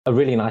A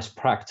really nice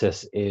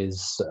practice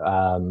is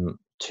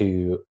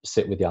to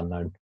sit with the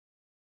unknown.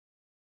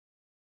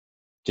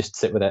 Just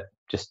sit with it.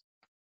 Just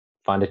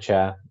find a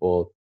chair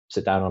or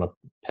sit down on a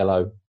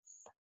pillow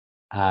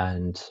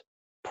and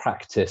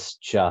practice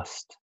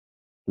just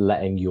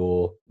letting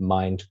your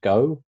mind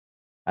go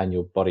and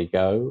your body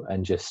go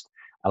and just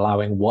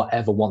allowing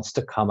whatever wants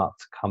to come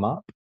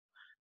up.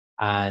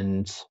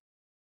 And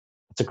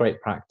it's a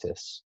great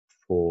practice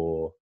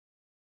for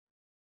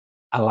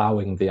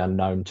allowing the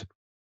unknown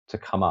to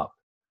come up,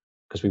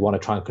 because we want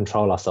to try and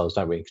control ourselves,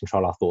 don't we?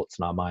 Control our thoughts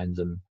and our minds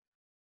and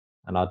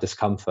our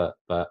discomfort.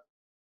 But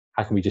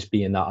how can we just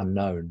be in that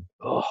unknown?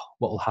 Oh,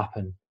 what will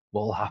happen?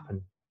 What will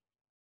happen?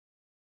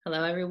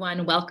 Hello,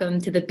 everyone.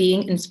 Welcome to the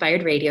Being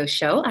Inspired Radio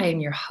Show. I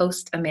am your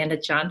host, Amanda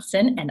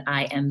Johnson, and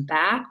I am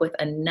back with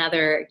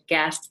another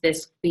guest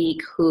this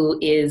week who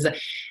is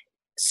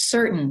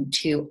certain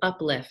to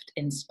uplift,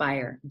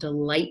 inspire,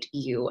 delight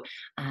you.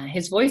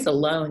 His voice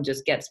alone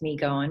just gets me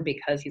going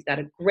because he's got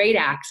a great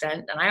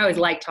accent, and I always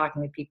like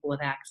talking with people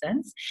with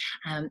accents.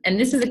 And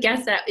this is a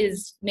guest that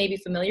is maybe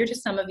familiar to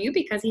some of you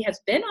because he has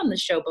been on the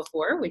show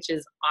before, which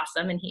is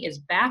awesome, and he is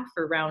back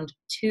for round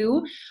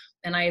 2.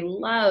 And I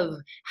love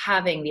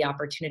having the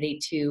opportunity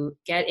to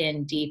get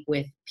in deep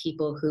with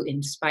people who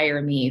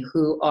inspire me,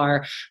 who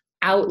are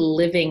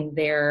outliving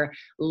their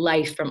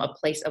life from a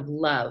place of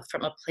love,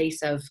 from a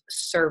place of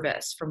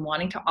service, from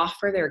wanting to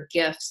offer their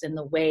gifts in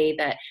the way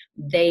that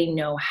they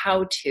know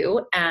how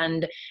to.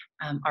 And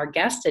our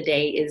guest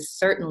today is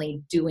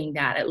certainly doing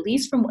that, at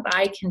least from what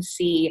I can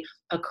see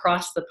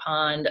across the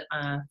pond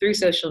through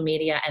social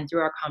media and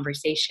through our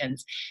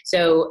conversations.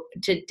 So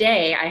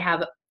today I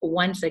have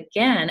once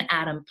again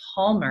Adam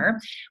Palmer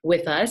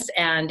with us.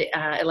 And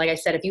like I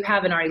said, if you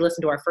haven't already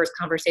listened to our first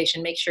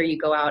conversation, make sure you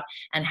go out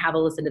and have a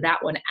listen to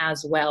that one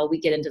as well. We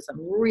get into some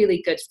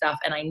really good stuff.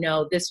 And I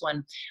know this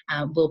one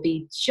will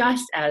be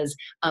just as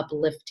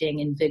uplifting,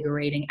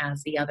 invigorating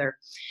as the other.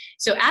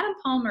 So Adam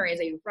Palmer is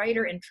a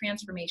writer and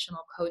transformational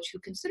coach who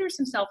considers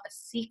himself a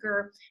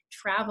seeker,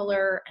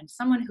 traveler, and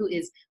someone who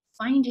is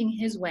finding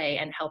his way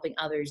and helping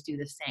others do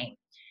the same.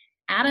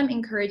 Adam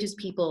encourages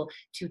people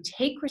to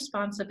take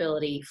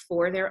responsibility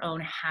for their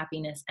own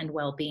happiness and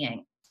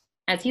well-being.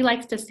 As he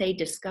likes to say,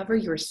 discover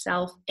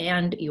yourself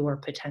and your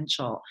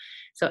potential.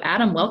 So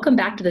Adam, welcome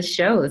back to the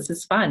show. This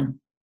is fun.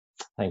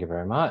 Thank you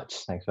very much.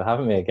 Thanks for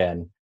having me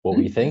again. What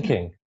were you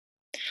thinking?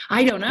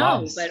 I don't know,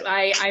 Twice. but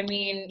I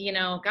mean,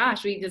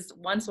 gosh, we just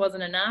once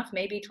wasn't enough,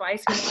 maybe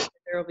twice.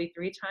 There will be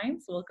 3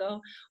 times.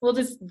 We'll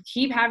just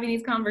keep having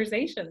these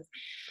conversations.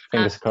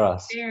 Fingers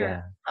crossed.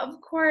 Yeah.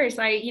 Of course.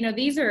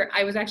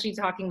 I was actually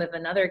talking with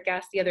another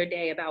guest the other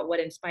day about what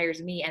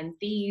inspires me, and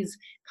these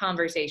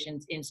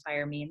conversations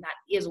inspire me. And that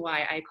is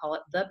why I call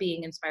it the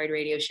Being Inspired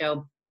Radio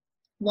Show.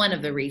 One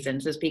of the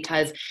reasons is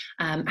because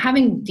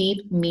having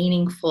deep,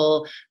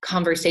 meaningful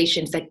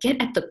conversations that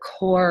get at the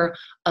core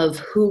of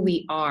who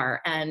we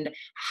are and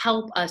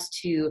help us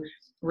to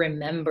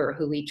remember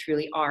who we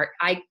truly are.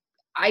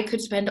 I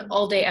could spend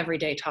all day, every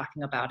day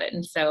talking about it.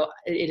 And so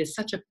it is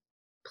such a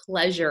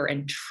pleasure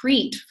and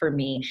treat for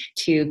me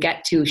to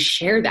get to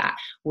share that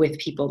with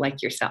people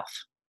like yourself.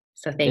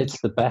 So thank you.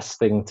 It's the best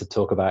thing to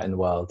talk about in the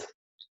world.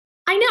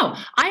 I know.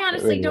 I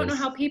honestly don't know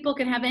how people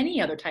can have any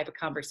other type of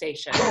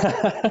conversation.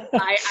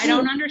 I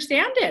don't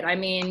understand it. I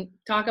mean,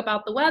 talk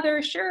about the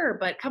weather, sure,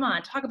 but come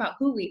on, talk about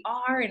who we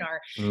are in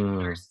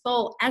our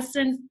soul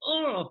essence.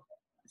 Oh,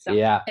 so,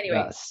 yeah.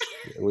 Anyway,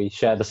 we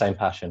share the same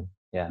passion.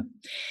 Yeah.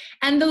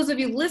 And those of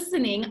you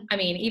listening, I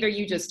mean, either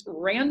you just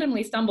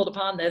randomly stumbled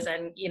upon this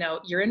and,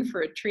 you're in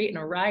for a treat and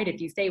a ride if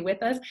you stay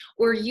with us,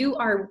 or you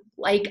are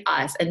like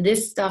us and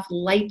this stuff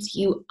lights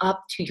you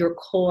up to your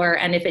core.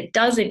 And if it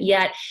doesn't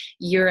yet,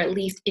 you're at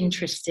least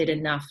interested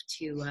enough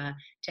to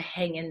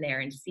hang in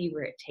there and see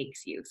where it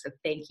takes you. So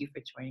thank you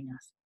for joining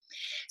us.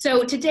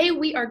 So today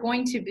we are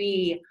going to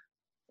be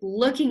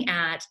looking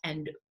at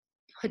and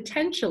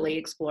potentially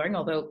exploring,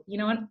 although, you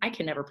know what, I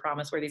can never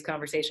promise where these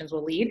conversations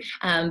will lead.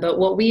 But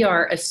what we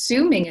are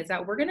assuming is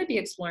that we're going to be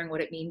exploring what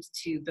it means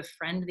to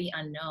befriend the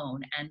unknown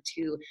and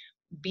to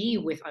be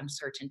with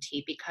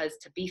uncertainty, because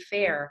to be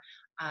fair,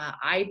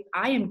 I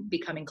am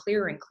becoming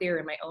clearer and clearer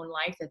in my own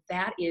life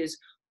that is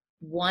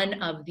one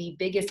of the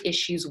biggest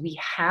issues we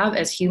have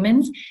as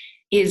humans,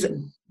 is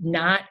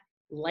not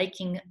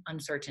liking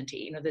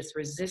uncertainty, this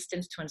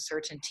resistance to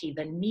uncertainty,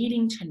 the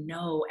needing to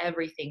know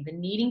everything, the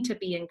needing to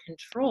be in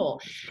control.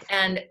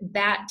 And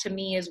that to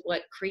me is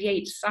what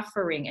creates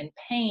suffering and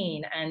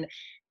pain. And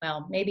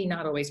well, maybe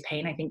not always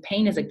pain. I think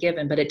pain is a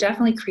given, but it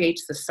definitely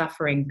creates the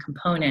suffering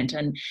component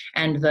and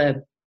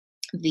the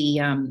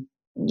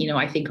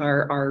I think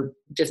our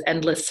just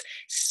endless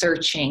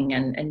searching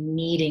and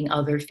needing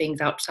other things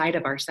outside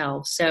of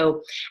ourselves.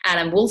 So,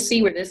 Adam, we'll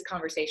see where this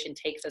conversation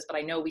takes us, but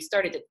I know we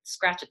started to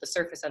scratch at the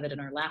surface of it in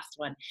our last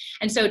one.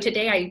 And so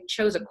today I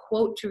chose a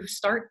quote to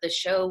start the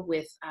show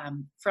with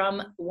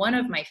from one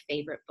of my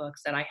favorite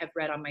books that I have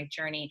read on my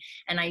journey.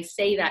 And I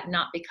say that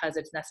not because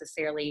it's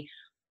necessarily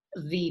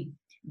the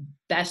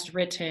best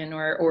written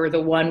or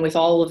the one with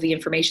all of the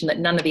information that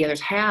none of the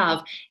others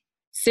have.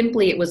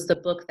 simply, it was the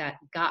book that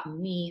got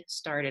me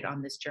started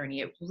on this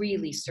journey. It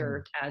really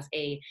served as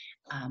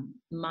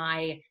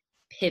my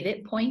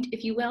pivot point,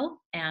 if you will.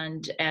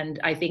 And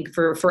I think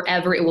for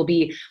forever, it will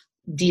be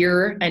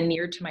dear and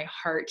near to my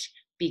heart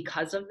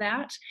because of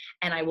that.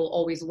 And I will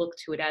always look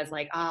to it as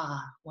like,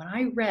 when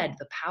I read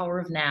The Power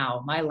of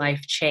Now, my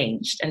life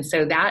changed. And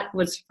so that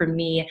was for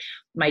me,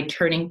 my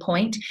turning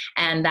point.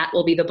 And that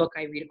will be the book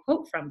I read a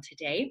quote from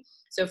today.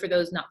 So for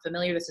those not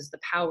familiar, this is The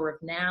Power of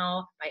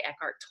Now by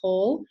Eckhart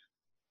Tolle.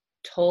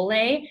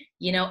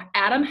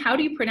 Adam, how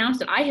do you pronounce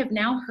it? I have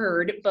now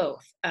heard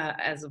both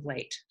as of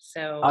late.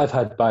 So I've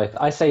heard both.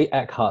 I say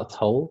Eckhart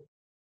Tolle,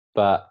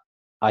 but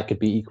I could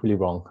be equally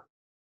wrong.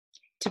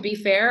 To be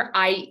fair,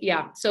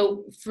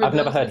 so I've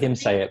never heard him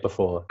say it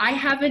before. I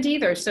haven't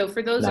either. So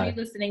for those of you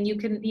listening, you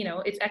can,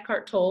 it's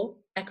Eckhart Tolle,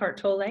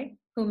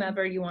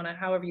 however you want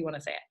to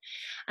say it.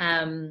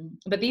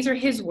 But these are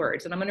his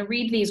words, and I'm going to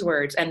read these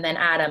words, and then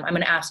Adam, I'm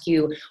going to ask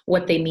you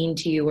what they mean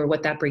to you or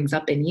what that brings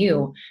up in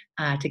you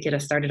to get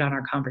us started on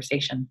our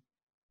conversation.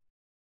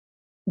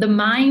 The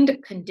mind,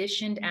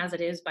 conditioned as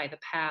it is by the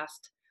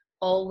past,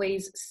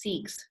 always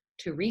seeks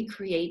to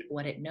recreate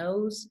what it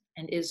knows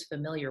and is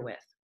familiar with.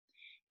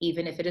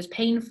 Even if it is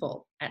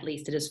painful, at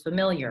least it is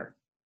familiar.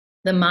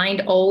 The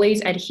mind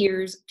always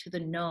adheres to the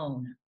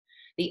known.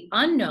 The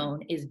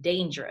unknown is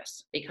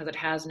dangerous because it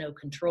has no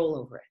control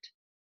over it.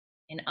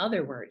 In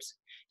other words,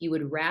 you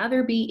would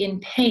rather be in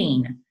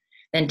pain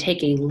than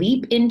take a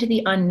leap into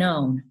the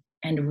unknown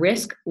and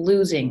risk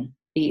losing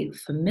the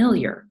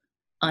familiar,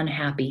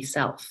 unhappy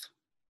self.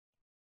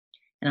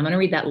 And I'm going to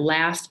read that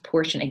last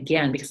portion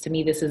again, because to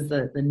me, this is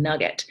the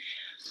nugget.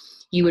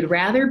 You would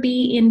rather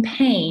be in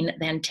pain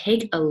than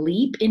take a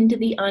leap into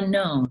the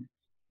unknown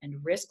and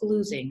risk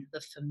losing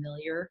the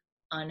familiar,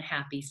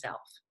 unhappy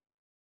self.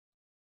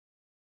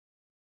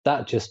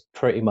 That just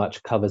pretty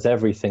much covers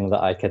everything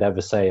that I could ever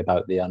say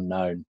about the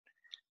unknown.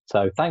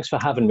 So thanks for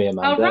having me,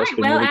 Amanda. All right.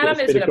 Well, Adam,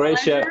 it's been a great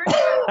show.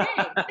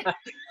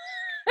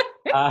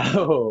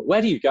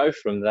 Where do you go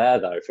from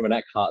there, though? From an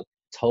Eckhart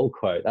Tolle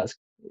quote?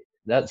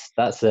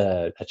 That's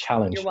a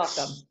challenge. You're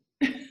welcome.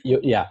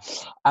 Yeah.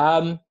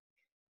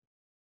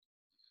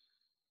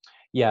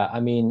 Yeah, I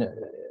mean,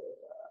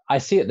 I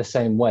see it the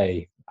same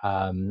way.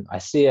 I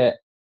see it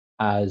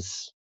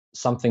as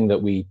something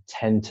that we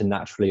tend to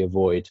naturally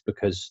avoid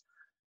because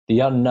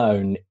the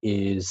unknown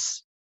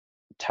is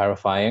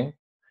terrifying.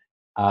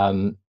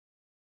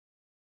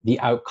 The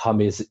outcome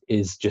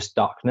is just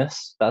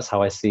darkness. That's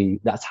how I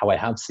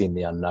have seen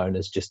the unknown,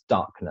 as just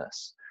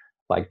darkness,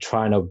 like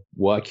trying to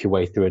work your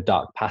way through a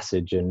dark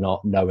passage and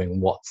not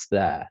knowing what's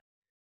there,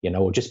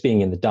 or just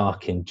being in the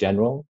dark in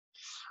general.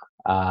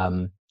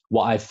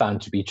 What I've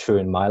found to be true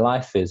in my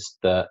life is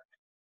that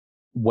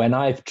when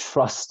I've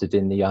trusted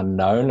in the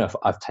unknown, if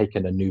I've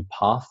taken a new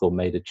path or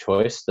made a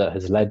choice that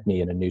has led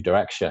me in a new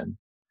direction,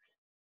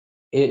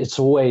 it's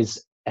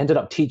always ended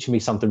up teaching me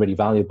something really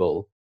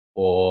valuable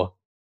or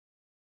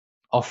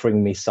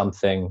offering me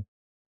something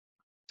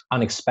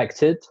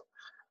unexpected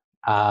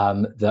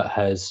that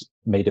has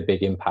made a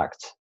big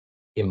impact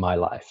in my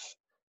life.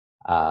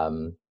 I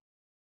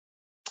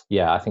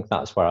think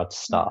that's where I'd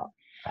start.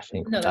 I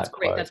think no, that's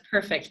great. That's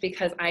perfect,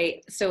 because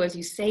so as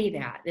you say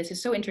that, this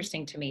is so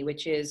interesting to me,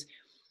 which is,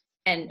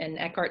 and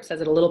Eckhart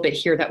says it a little bit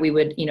here, that we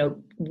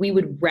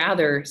would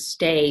rather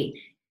stay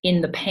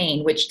in the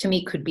pain, which to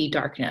me could be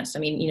darkness. I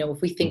mean,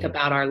 if we think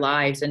about our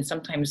lives, and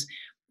sometimes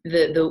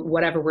the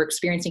whatever we're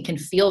experiencing can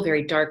feel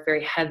very dark,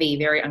 very heavy,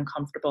 very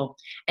uncomfortable,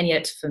 and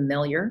yet it's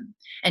familiar.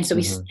 And so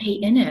we stay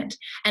in it.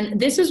 And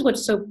this is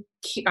what's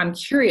I'm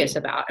curious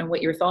about, and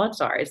what your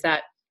thoughts are, is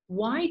that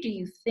why do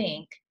you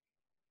think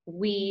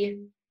why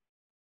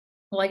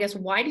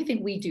do you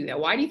think we do that?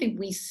 Why do you think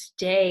we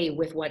stay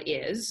with what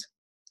is,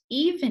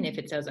 even if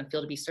it doesn't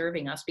feel to be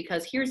serving us?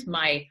 Because here's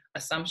my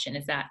assumption,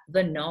 is that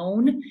the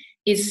known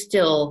is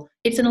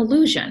it's an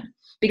illusion.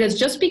 Because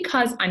just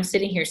because I'm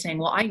sitting here saying,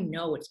 well, I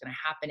know what's going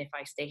to happen if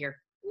I stay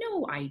here.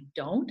 No, I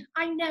don't.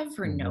 I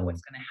never know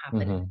what's going to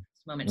happen in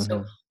this moment.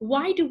 So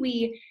why do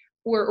we,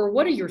 or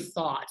what are your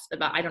thoughts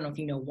about, I don't know if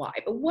you know why,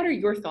 but what are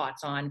your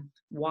thoughts on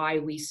why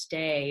we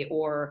stay,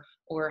 or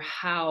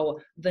how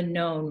the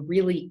known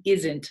really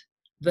isn't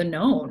the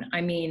known?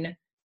 I mean,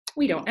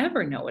 we don't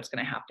ever know what's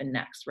going to happen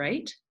next,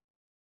 right?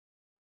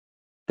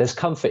 There's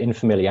comfort in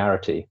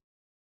familiarity.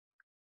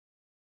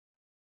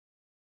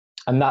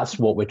 And that's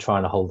what we're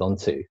trying to hold on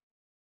to.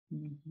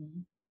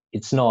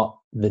 It's not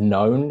the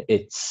known,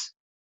 it's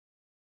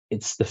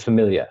the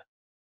familiar.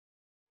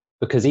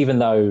 Because even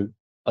though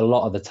a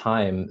lot of the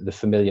time the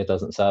familiar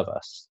doesn't serve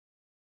us,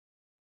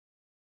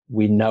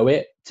 we know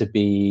it to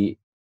be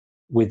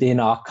within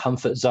our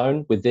comfort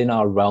zone, within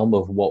our realm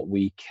of what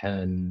we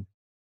can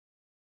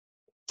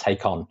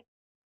take on.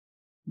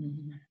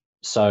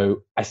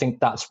 So I think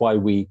that's why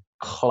we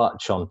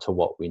clutch onto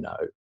what we know,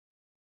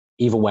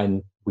 even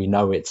when we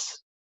know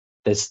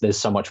there's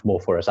so much more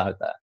for us out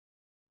there.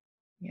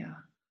 Yeah.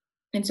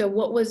 And so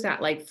what was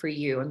that like for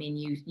you? I mean,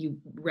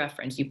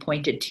 you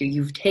pointed to,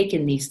 you've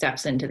taken these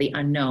steps into the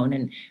unknown,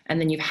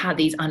 and then you've had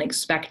these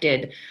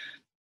unexpected,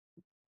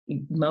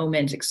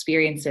 moments,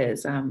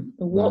 experiences.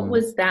 What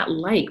was that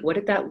like? What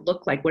did that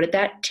look like? What did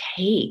that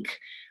take?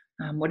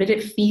 What did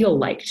it feel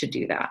like to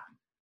do that?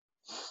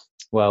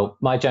 Well,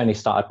 my journey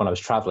started when I was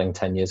traveling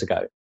 10 years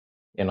ago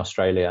in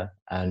Australia.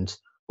 And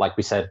like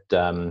we said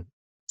in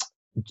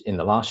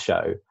the last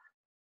show,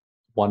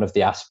 one of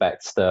the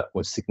aspects that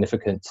was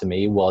significant to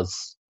me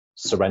was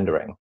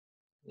surrendering,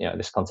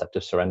 this concept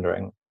of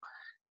surrendering.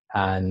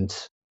 And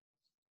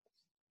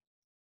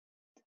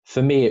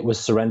for me, it was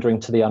surrendering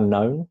to the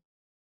unknown.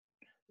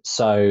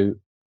 So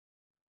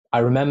I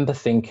remember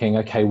thinking,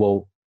 okay,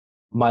 well,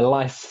 my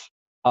life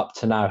up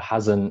to now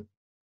hasn't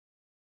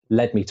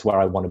led me to where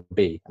I want to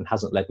be and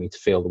hasn't led me to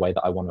feel the way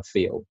that I want to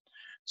feel.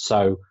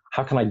 So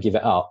how can I give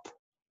it up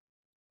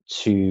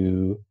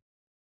to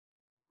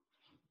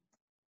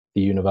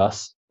the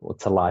universe or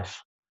to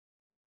life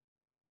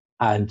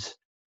and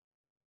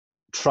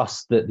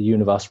trust that the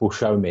universe will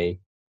show me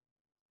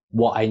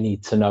what I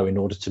need to know in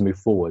order to move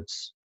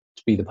forwards,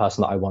 to be the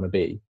person that I want to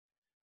be?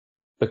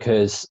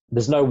 Because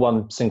there's no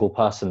one single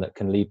person that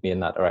can lead me in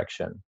that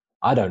direction.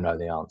 I don't know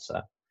the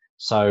answer.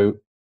 So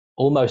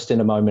almost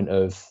in a moment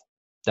of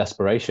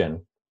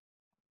desperation,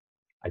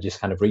 I just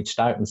kind of reached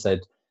out and said,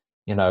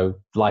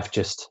 life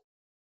just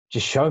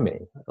show me.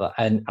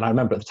 And I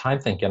remember at the time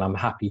thinking, I'm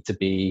happy to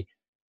be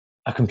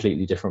a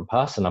completely different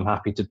person. I'm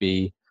happy to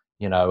be,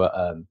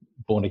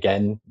 born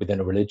again within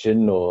a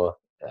religion, or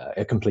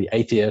a complete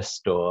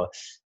atheist, or,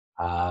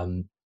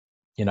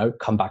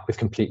 come back with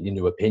completely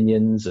new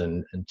opinions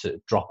and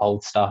to drop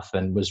old stuff,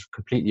 and was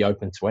completely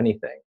open to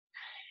anything.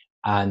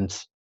 And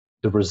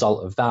the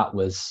result of that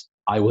was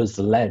I was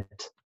led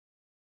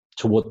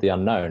toward the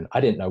unknown. I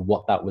didn't know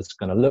what that was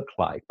going to look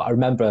like, but I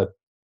remember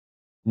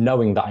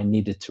knowing that I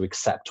needed to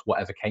accept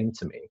whatever came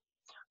to me.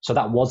 So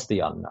that was the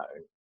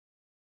unknown.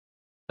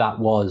 That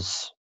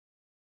was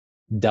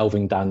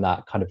delving down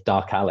that kind of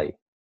dark alley.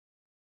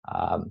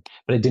 But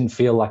it didn't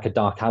feel like a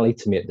dark alley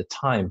to me at the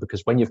time,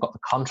 because when you've got the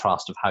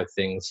contrast of how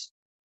things,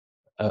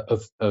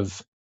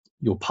 of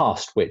your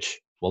past, which,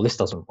 well, this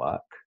doesn't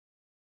work,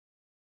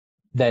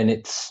 then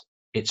it's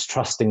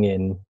trusting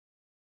in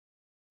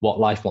what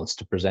life wants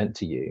to present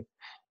to you.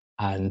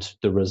 And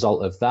the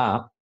result of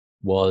that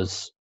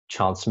was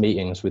chance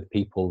meetings with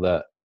people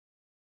that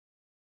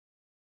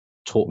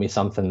taught me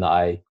something that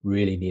I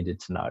really needed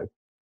to know,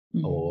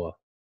 or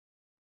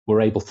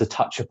were able to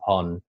touch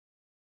upon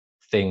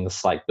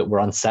things like that were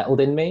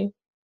unsettled in me,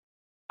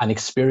 and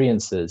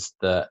experiences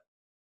that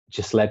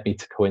just led me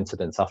to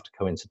coincidence after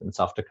coincidence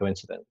after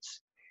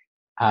coincidence.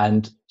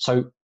 And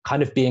so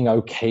kind of being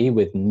okay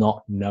with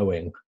not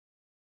knowing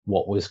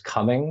what was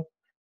coming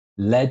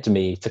led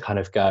me to kind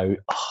of go,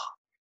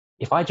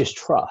 if I just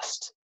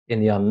trust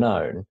in the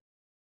unknown,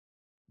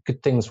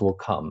 good things will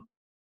come,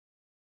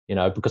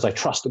 because I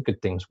trust that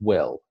good things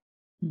will,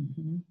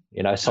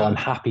 so I'm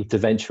happy to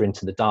venture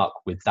into the dark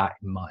with that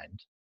in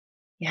mind.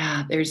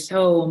 Yeah, there's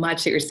so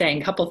much that you're saying.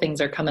 A couple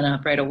things are coming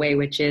up right away,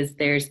 which is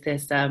there's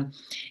this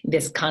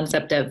this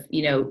concept of,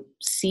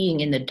 seeing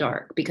in the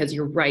dark, because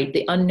you're right.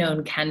 The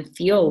unknown can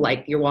feel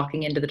like you're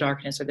walking into the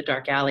darkness or the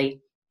dark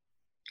alley.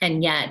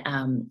 And yet,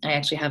 I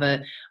actually have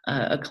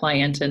a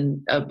client,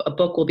 and a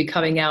book will be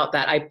coming out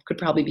that I could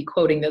probably be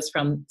quoting this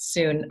from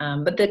soon.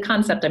 But the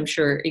concept, I'm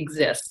sure,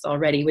 exists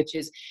already, which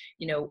is,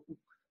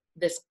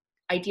 this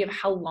idea of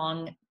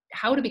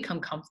how to become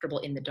comfortable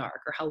in the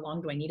dark, or how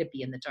long do I need to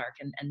be in the dark?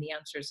 And the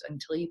answer is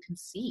until you can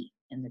see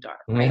in the dark,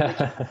 right?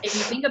 Which, if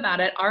you think about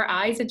it, our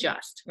eyes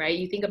adjust, right?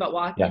 You think about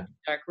walking into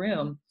a dark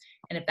room,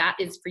 and if that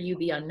is for you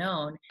the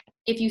unknown,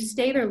 if you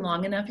stay there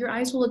long enough, your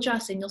eyes will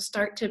adjust and you'll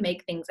start to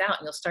make things out,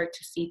 and you'll start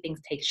to see things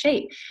take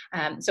shape.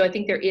 So I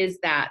think there is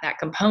that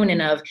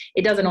component of,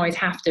 it doesn't always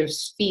have to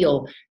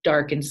feel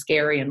dark and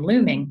scary and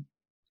looming.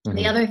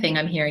 The other thing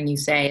I'm hearing you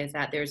say is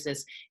that there's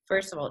this,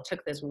 first of all, it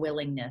took this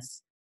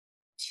willingness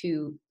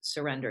to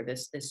surrender,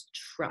 this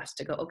trust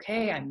to go,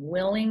 okay, I'm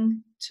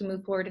willing to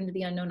move forward into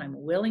the unknown. I'm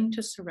willing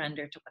to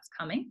surrender to what's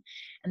coming.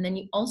 And then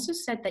you also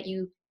said that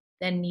you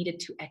then needed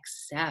to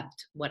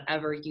accept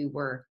whatever you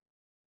were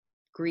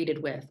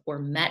greeted with or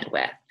met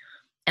with.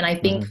 And I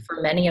think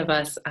for many of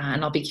us,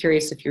 and I'll be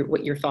curious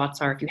what your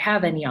thoughts are, if you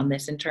have any on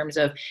this, in terms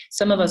of,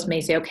 some of us may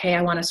say, okay,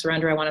 I want to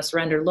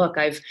surrender. Look,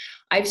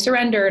 I've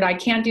surrendered. I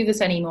can't do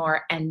this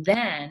anymore. And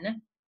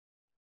then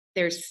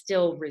there's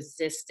still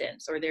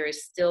resistance, or there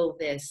is still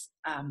this,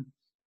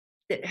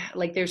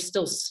 like they're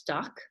still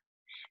stuck.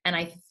 And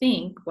I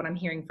think what I'm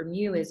hearing from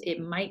you is, it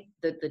might,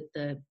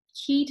 the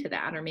key to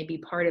that, or maybe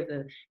part of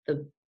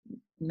the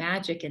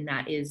magic in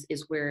that is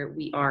where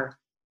we are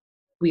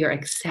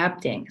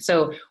accepting.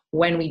 So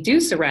when we do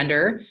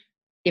surrender,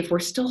 if we're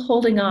still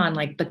holding on,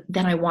 like, but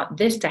then I want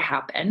this to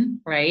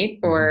happen, right?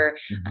 Or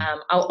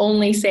I'll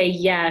only say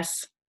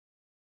yes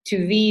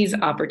to these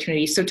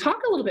opportunities. So talk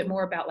a little bit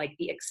more about like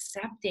the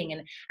accepting.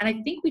 And I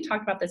think we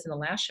talked about this in the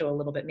last show a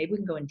little bit. Maybe we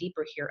can go in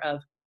deeper here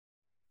of,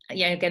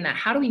 again, that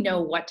how do we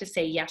know what to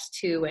say yes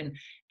to and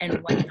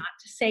what not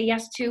to say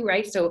yes to,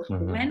 right? So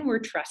when we're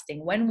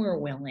trusting, when we're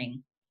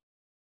willing,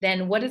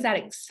 then what does that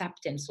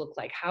acceptance look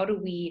like? How do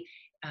we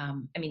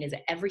I mean, is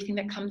it everything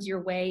that comes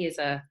your way is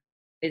a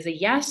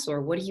yes,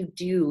 or what do you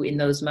do in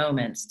those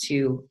moments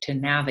to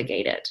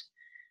navigate it?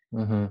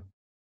 Mm-hmm.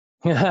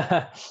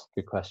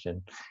 Good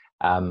question.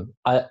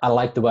 I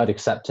like the word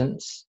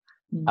acceptance.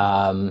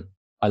 Mm.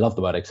 I love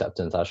the word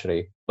acceptance,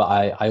 actually, but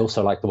I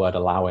also like the word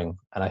allowing.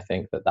 And I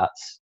think that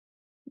that's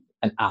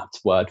an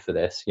apt word for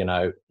this,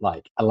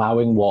 like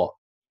allowing what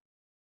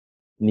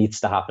needs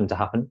to happen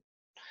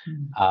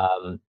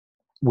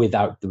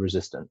without the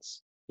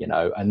resistance,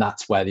 and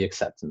that's where the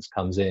acceptance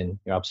comes in.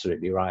 You're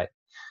absolutely right.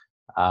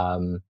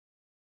 And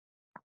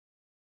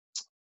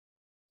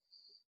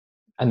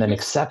then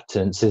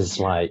acceptance is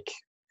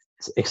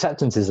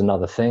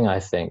another thing, I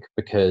think,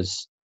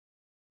 because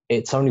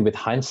it's only with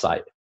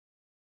hindsight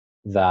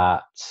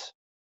that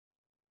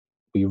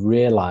we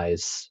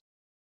realize,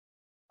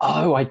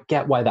 oh, I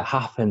get why that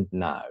happened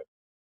now.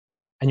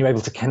 And you're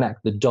able to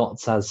connect the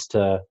dots as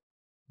to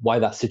why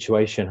that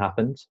situation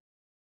happened.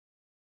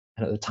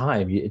 And at the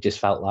time, it just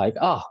felt like,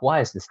 oh, why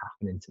is this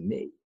happening to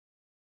me?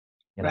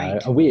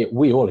 Right. And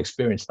we all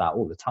experience that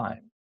all the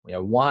time.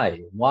 Why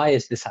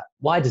is this?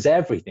 Why does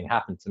everything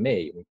happen to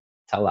me? We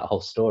tell that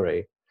whole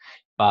story.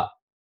 But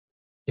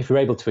if you're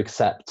able to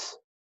accept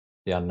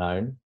the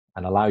unknown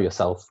and allow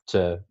yourself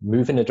to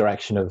move in a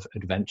direction of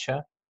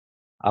adventure,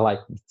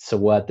 it's a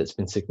word that's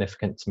been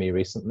significant to me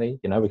recently,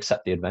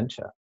 accept the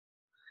adventure,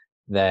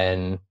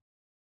 then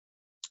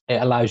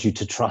it allows you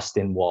to trust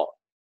in what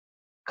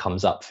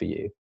comes up for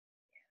you.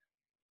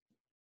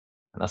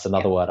 And that's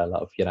another word I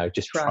love,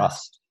 just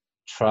trust,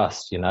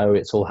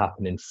 it's all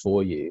happening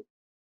for you.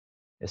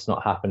 It's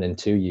not happening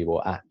to you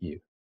or at you.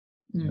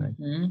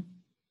 Mm-hmm.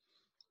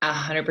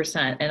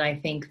 100%. And I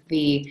think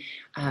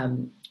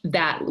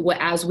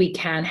as we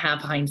can have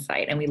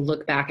hindsight and we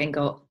look back and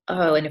go,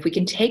 oh, and if we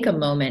can take a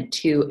moment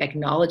to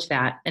acknowledge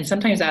that, and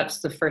sometimes that's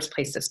the first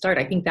place to start.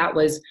 I think that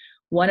was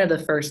one of the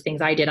first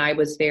things I did. I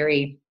was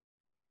very,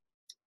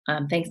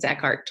 thanks to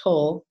Eckhart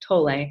Tolle,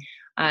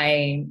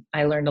 I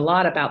learned a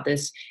lot about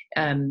this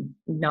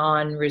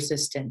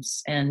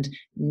non-resistance and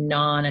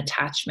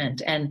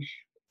non-attachment. And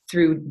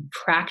through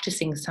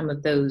practicing some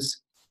of those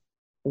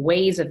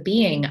ways of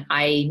being,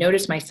 I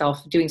noticed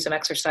myself doing some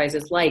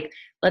exercises like,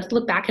 let's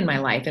look back in my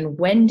life and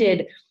when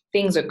did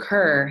things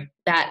occur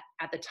that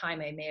at the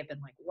time I may have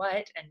been like,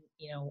 what? And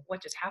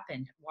what just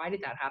happened? Why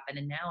did that happen?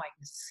 And now I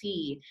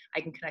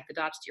can connect the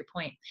dots to your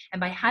point. And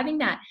by having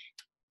that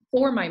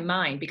for my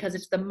mind, because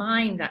it's the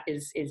mind that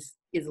is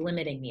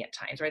limiting me at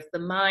times, right? It's the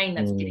mind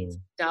that's getting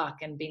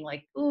stuck and being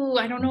like, ooh,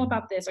 I don't know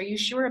about this. Are you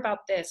sure about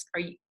this? Are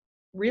you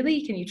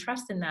really, can you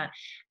trust in that?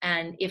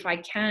 And if I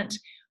can't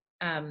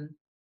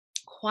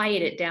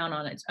quiet it down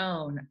on its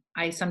own,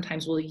 I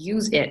sometimes will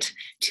use it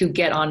to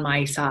get on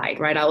my side,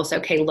 right? I will say,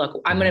 okay, look,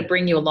 I'm going to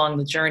bring you along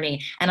the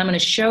journey and I'm going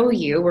to show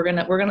you, we're going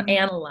to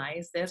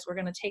analyze this. We're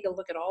going to take a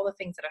look at all the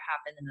things that have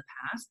happened in the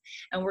past.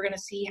 And we're going to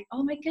see,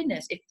 oh my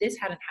goodness, if this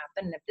hadn't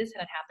happened, and if this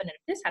hadn't happened, and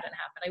if this hadn't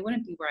happened, I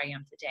wouldn't be where I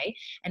am today.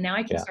 And now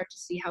I can start to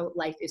see how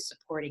life is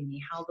supporting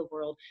me, how the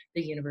world,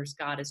 the universe,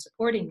 God is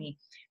supporting me.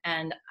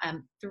 And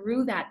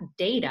through that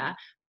data,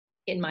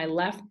 in my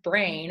left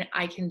brain,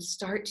 I can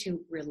start to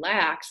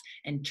relax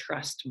and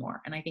trust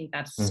more. And I think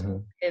that's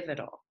so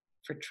pivotal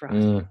for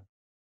trust.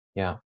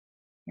 Yeah.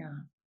 Yeah.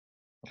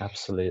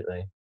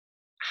 Absolutely.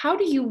 How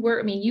do you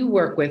work? I mean, you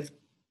work with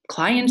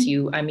clients,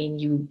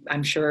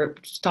 I'm sure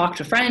talk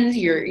to friends,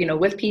 you're,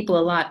 with people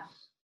a lot.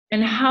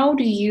 And how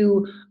do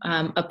you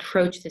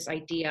approach this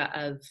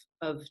idea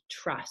of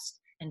trust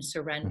and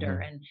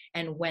surrender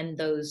and when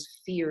those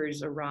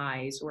fears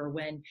arise, or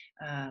when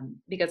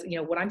because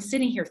what I'm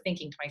sitting here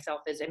thinking to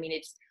myself is,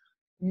 it's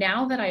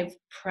now that I've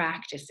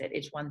practiced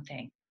it's one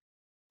thing,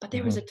 but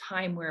there was a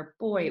time where,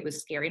 boy, it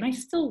was scary, and I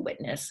still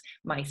witness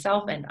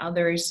myself and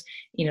others,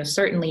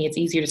 certainly it's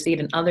easier to see it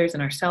in others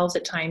and ourselves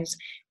at times,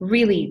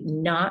 really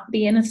not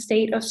be in a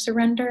state of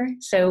surrender.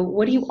 So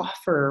what do you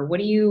offer? What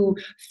do you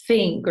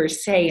think or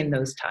say in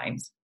those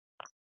times?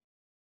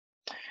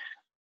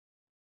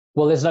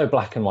 Well, there's no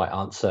black and white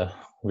answer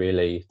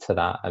really to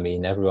that.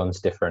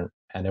 Everyone's different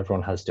and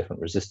everyone has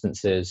different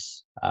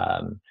resistances,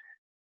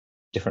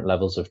 different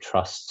levels of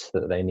trust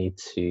that they need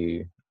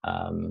to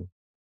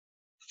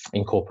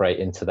incorporate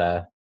into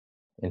their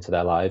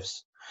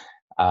lives.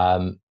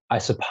 I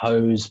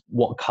suppose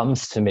what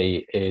comes to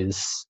me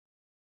is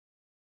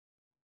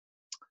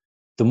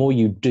the more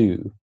you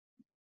do,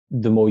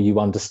 the more you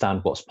understand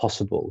what's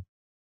possible,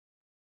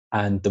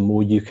 and the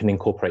more you can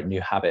incorporate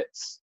new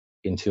habits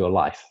into your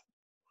life.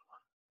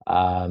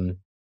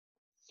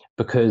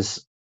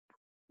 Because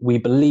we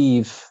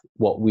believe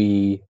what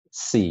we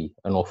see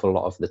an awful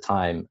lot of the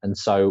time. And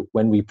so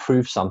when we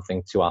prove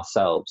something to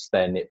ourselves,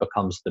 then it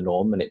becomes the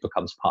norm and it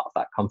becomes part of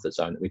that comfort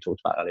zone that we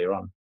talked about earlier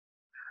on.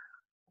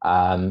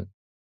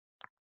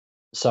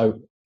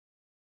 So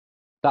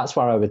that's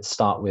where I would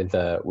start with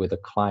a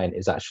client,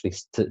 is actually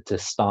to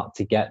start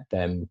to get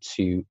them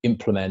to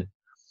implement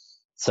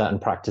certain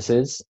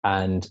practices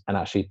and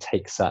actually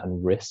take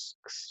certain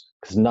risks,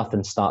 because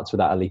nothing starts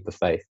without a leap of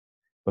faith.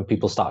 When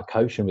people start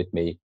coaching with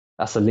me,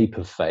 that's a leap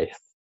of faith.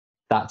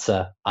 That's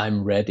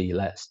I'm ready,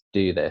 let's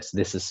do this.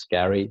 This is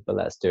scary, but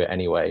let's do it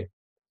anyway.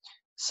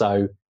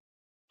 So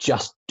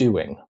just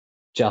doing,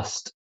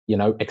 just,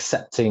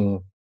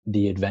 accepting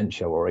the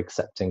adventure or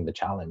accepting the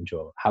challenge,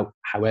 or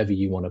however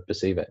you want to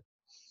perceive it.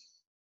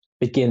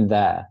 Begin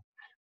there.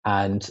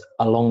 And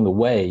along the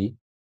way,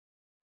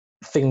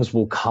 things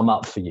will come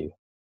up for you.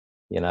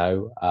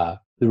 The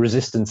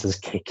resistances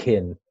kick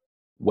in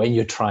when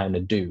you're trying to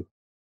do.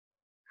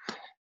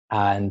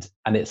 And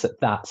it's at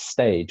that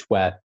stage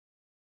where,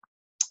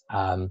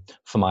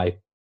 for my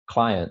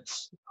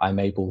clients, I'm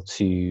able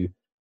to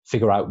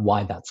figure out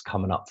why that's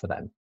coming up for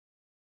them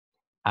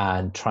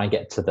and try and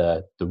get to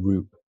the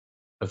root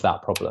of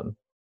that problem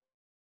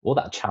or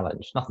that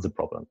challenge. Nothing's a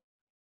problem,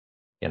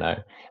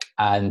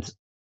 and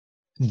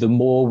the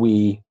more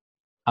we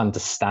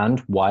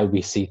understand why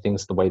we see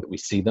things the way that we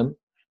see them,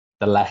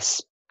 the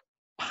less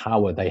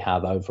power they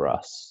have over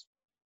us,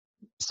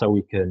 so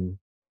we can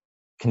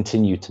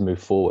continue to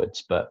move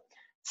forwards. But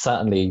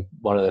certainly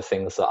one of the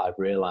things that I've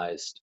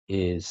realized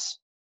is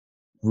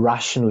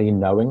rationally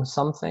knowing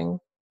something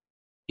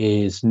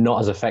is not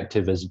as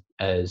effective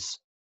as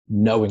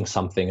knowing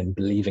something and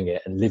believing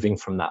it and living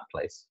from that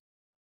place.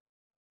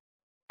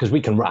 Because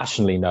we can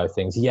rationally know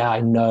things. Yeah, I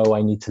know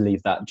I need to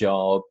leave that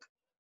job.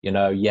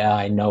 Yeah,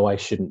 I know I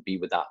shouldn't be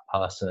with that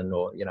person,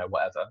 or,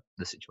 whatever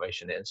the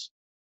situation is.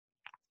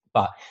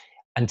 But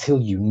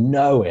until you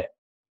know it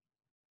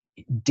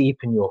deep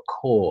in your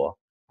core,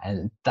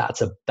 and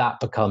that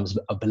becomes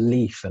a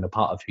belief and a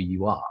part of who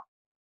you are,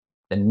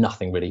 then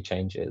nothing really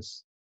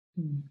changes.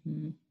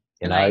 Mm-hmm.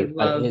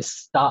 It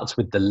starts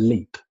with the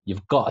leap.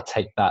 You've got to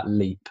take that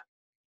leap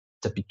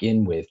to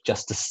begin with,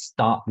 just to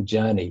start the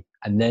journey,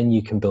 and then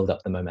you can build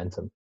up the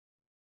momentum.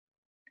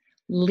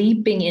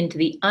 Leaping into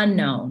the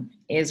unknown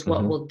is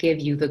what will give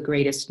you the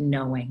greatest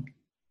knowing.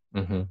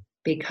 Mm-hmm.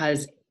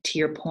 Because to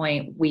your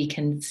point, we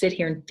can sit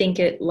here and think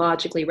it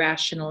logically,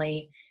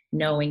 rationally,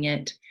 knowing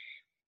it.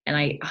 And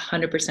I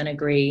 100%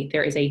 agree.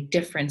 There is a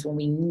difference when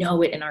we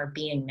know it in our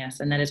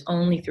beingness, and that is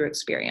only through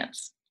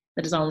experience.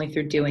 That is only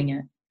through doing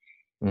it.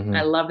 Mm-hmm.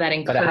 I love that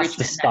encouragement. But it has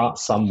to start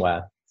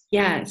somewhere.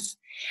 Yes.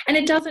 And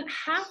it doesn't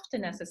have to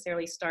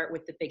necessarily start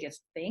with the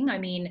biggest thing. I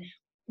mean,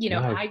 no.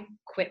 I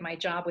quit my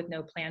job with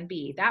no plan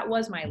B. That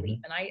was my leap.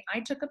 And I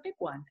took a big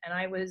one, and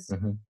I was,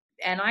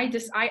 and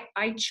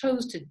I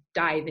chose to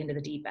dive into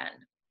the deep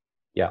end.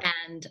 Yeah.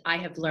 And I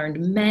have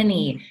learned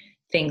many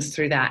things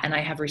through that. And I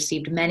have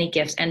received many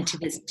gifts. And to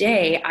this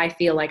day, I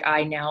feel like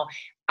I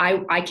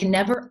can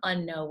never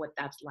unknow what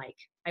that's like.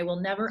 I will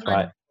never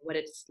unknow what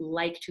it's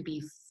like to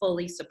be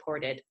fully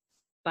supported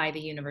by the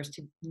universe,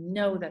 to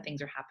know that things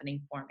are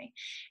happening for me.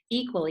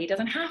 Equally, it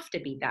doesn't have to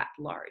be that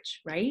large,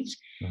 right?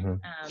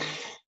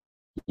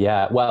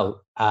 Yeah,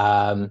 well,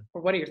 or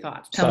what are your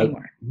thoughts? Tell me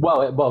more.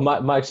 Well,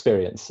 my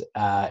experience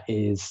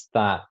is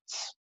that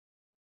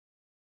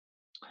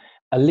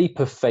a leap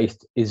of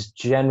faith is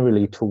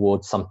generally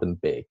towards something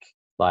big.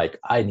 Like,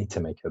 I need to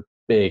make a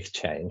big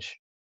change.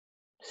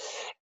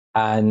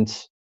 And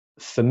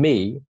for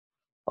me,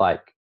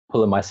 like,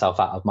 pulling myself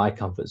out of my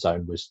comfort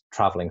zone was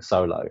traveling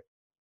solo.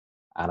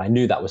 And I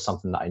knew that was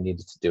something that I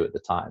needed to do at the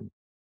time.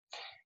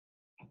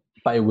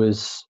 But it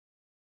was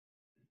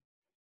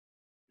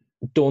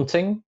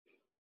daunting,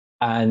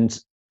 and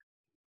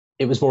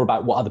it was more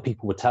about what other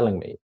people were telling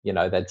me.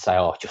 They'd say,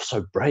 "Oh, you're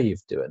so brave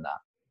doing that."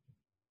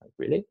 Like,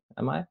 really?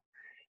 Am I?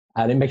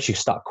 And it makes you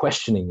start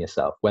questioning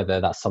yourself,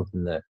 whether that's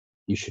something that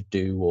you should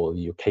do or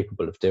you're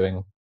capable of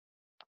doing.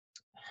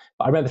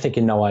 But I remember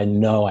thinking, no, I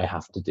know I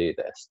have to do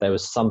this. There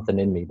was something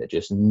in me that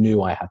just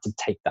knew I had to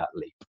take that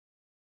leap.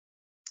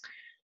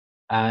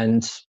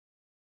 And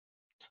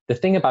the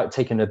thing about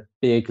taking a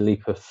big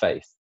leap of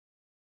faith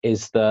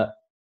is that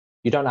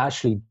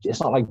it's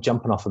not like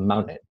jumping off a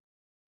mountain.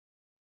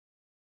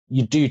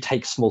 You do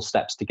take small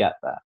steps to get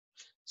there.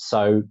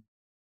 So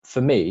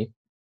for me,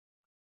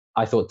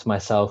 I thought to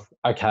myself,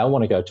 okay, I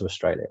want to go to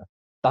Australia.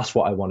 That's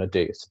what I want to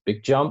do. It's a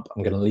big jump.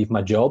 I'm going to leave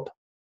my job.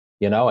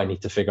 I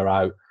need to figure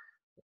out,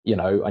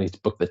 I need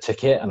to book the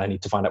ticket, and I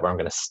need to find out where I'm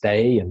going to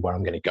stay and where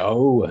I'm going to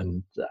go.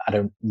 And I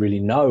don't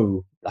really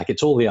know. Like,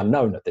 it's all the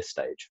unknown at this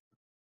stage.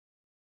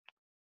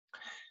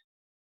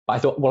 But I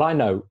thought, well, I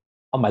know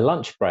on my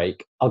lunch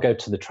break, I'll go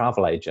to the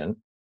travel agent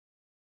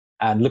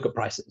and look at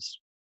prices,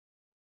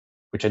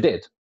 which I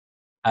did.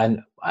 And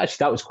actually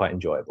that was quite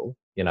enjoyable,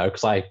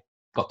 because I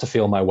got to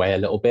feel my way a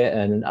little bit,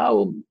 and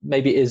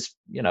maybe it is,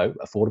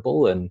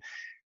 affordable.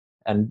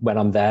 And when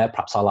I'm there,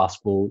 perhaps I'll ask,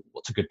 well,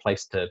 what's a good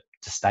place to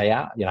stay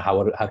at?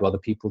 How do other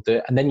people do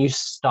it? And then you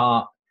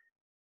start,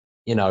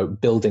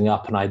 building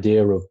up an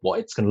idea of what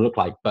it's going to look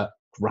like, but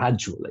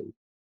gradually.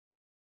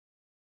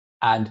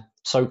 And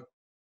so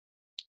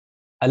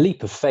a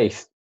leap of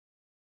faith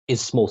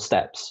is small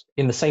steps,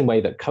 in the same way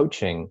that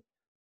coaching,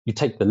 you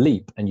take the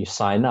leap and you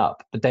sign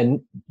up, but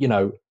then,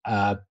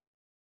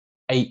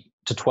 8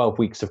 to 12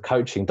 weeks of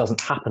coaching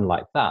doesn't happen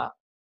like that.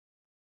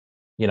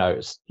 You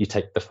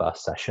take the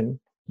first session,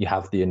 you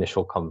have the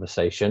initial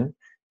conversation,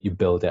 you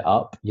build it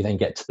up, you then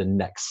get to the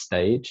next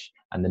stage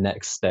and the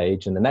next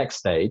stage and the next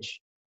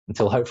stage,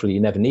 until hopefully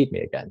you never need me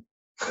again.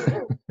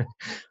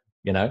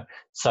 You know,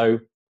 so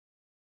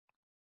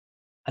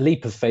a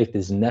leap of faith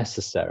is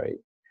necessary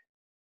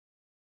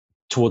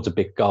towards a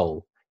big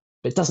goal,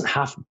 but it doesn't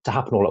have to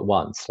happen all at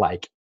once.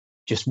 Like,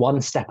 just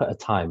one step at a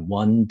time,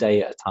 one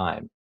day at a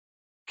time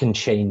can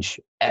change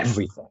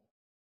everything.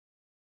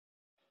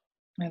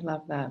 I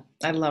love that.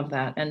 I love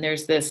that. And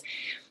there's this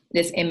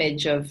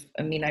image of,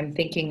 I mean, I'm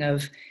thinking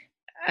of,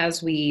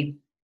 as we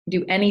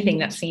do anything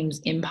that seems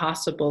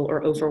impossible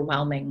or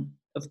overwhelming,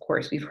 of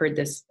course, we've heard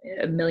this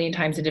a million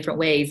times in different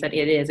ways, that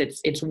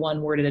it's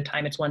one word at a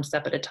time, it's one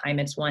step at a time,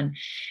 it's one,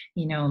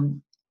 you know,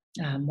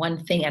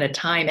 one thing at a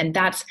time. And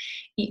that's,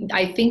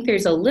 I think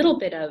there's a little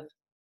bit of,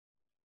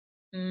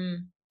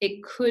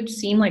 it could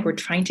seem like we're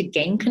trying to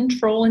gain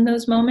control in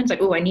those moments,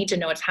 like, oh, I need to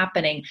know what's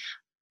happening.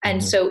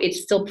 And so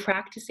it's still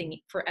practicing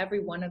for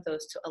every one of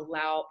those to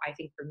allow, I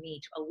think for me,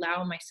 to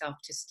allow myself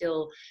to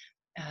still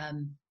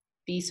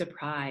be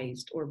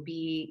surprised, or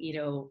be, you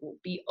know,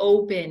 be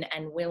open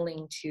and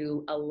willing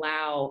to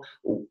allow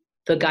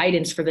the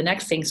guidance for the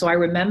next thing. So I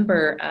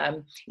remember,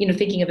 you know,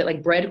 thinking of it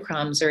like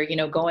breadcrumbs, or, you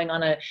know, going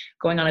on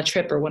a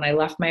trip, or when I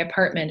left my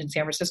apartment in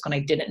San Francisco and I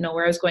didn't know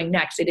where I was going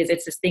next.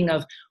 It's this thing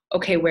of,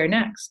 okay, where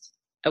next?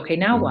 Okay,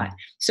 now what?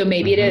 So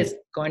maybe it is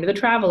going to the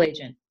travel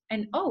agent,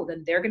 and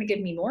then they're going to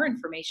give me more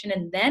information,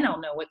 and then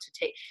I'll know what to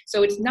take.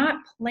 So it's not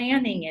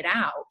planning it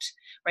out,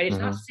 right? It's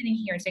not sitting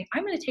here and saying,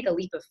 I'm going to take a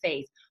leap of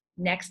faith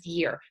next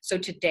year. So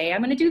today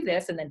I'm going to do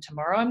this, and then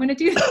tomorrow I'm going to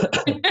do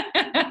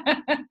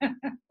that.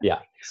 Yeah,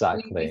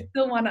 exactly. We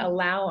still want to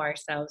allow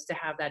ourselves to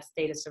have that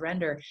state of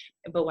surrender.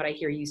 But what I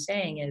hear you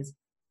saying is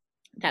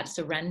that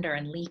surrender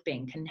and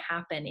leaping can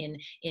happen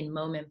in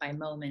moment by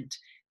moment,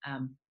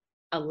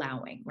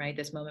 allowing, right?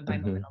 This moment by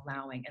moment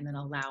allowing, and then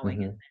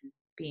allowing, and then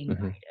being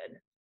guided.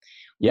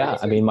 Yeah,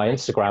 I mean, my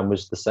Instagram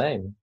was the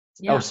same.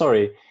 Yeah. Oh,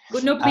 sorry.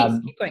 Well, no, please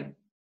keep going.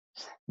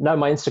 No,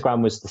 my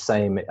Instagram was the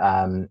same,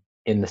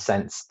 in the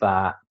sense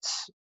that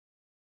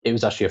it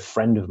was actually a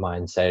friend of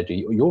mine said,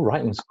 your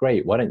writing's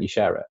great, why don't you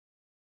share it?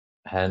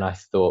 And I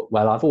thought,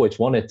 well, I've always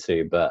wanted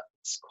to, but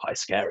it's quite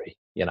scary,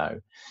 you know.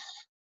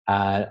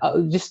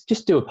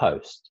 Just do a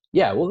post.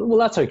 Yeah, well,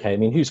 that's okay. I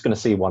mean, who's going to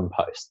see one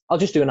post? I'll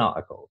just do an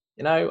article,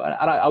 you know, and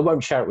I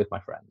won't share it with my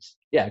friends.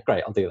 Yeah,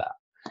 great, I'll do that.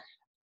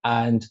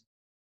 And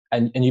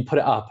you put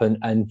it up,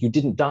 and you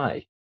didn't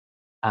die,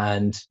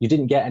 and you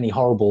didn't get any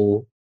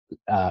horrible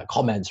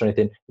comments or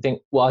anything. You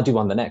think, well, I'll do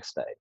one the next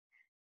day,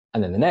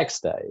 and then the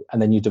next day,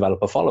 and then you develop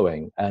a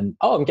following, and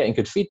I'm getting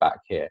good feedback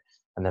here,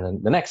 and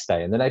then the next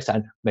day, and the next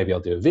time, maybe I'll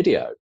do a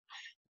video.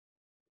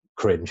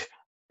 Cringe.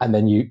 And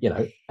then you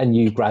know, and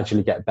you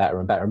gradually get better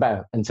and better and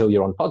better until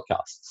you're on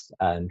podcasts,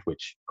 and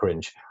which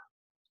cringe.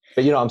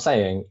 But you know what I'm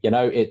saying? You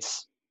know,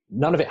 it's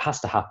none of it has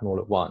to happen all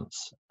at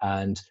once.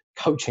 And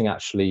coaching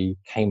actually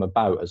came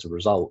about as a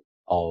result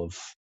of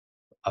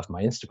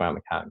my Instagram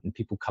account, and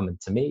people coming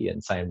to me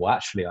and saying, well,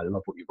 actually, I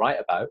love what you write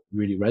about, it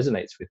really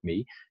resonates with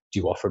me. Do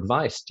you offer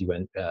advice? Do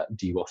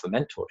you offer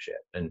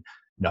mentorship? And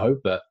no,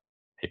 but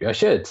maybe I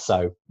should.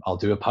 So I'll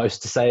do a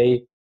post to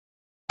say,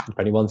 if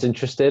anyone's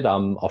interested,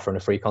 I'm offering a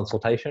free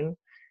consultation.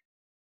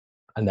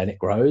 And then it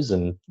grows,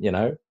 and, you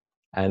know,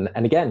 and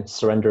again,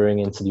 surrendering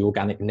into the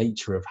organic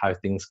nature of how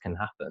things can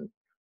happen.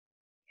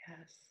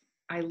 Yes,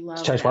 I love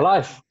It's changed that. my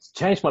life. It's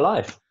changed my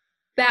life.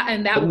 That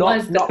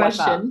was the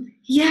question. Like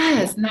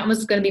yes, and that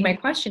was going to be my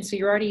question. So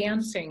you're already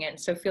answering it.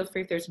 So feel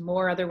free if there's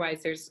more.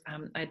 Otherwise, there's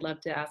I'd love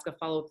to ask a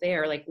follow-up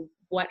there. Like,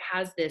 what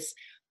has this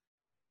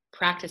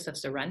practice of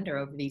surrender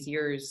over these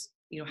years,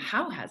 you know,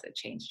 how has it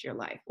changed your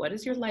life? What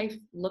does your life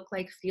look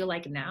like, feel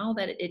like now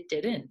that it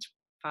didn't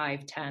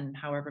 5, 10,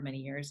 however many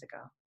years ago?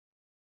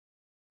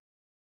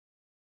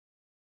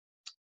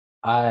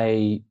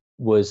 I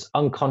was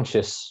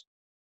unconscious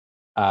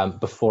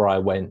before I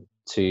went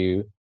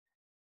to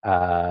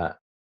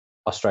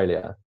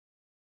Australia.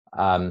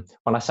 When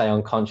I say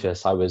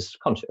unconscious, I was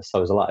conscious, I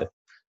was alive,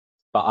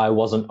 but I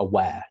wasn't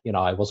aware, you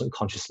know, I wasn't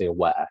consciously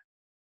aware.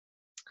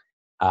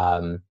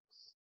 And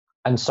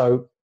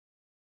so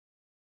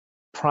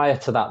prior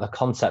to that, the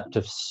concept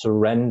of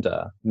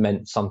surrender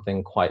meant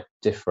something quite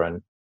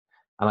different.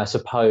 And I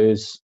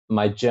suppose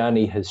my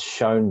journey has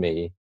shown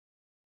me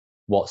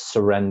what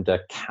surrender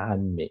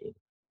can mean.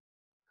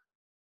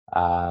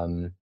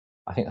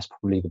 I think that's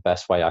probably the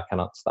best way I can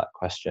answer that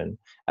question.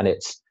 And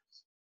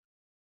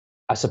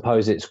I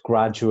suppose it's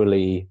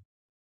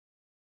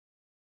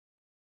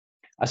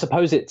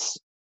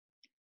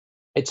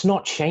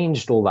not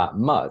changed all that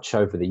much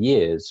over the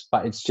years,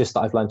 but it's just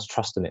that I've learned to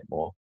trust in it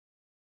more.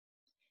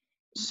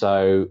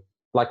 So,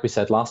 like we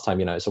said last time,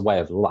 you know, it's a way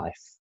of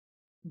life.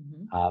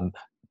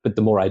 But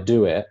the more I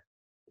do it,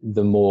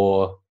 the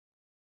more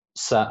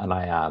certain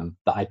I am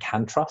that I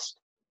can trust,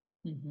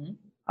 and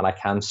I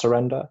can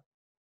surrender,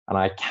 and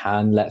I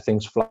can let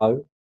things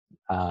flow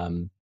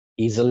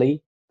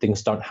easily.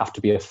 Things don't have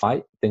to be a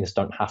fight. Things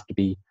don't have to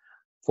be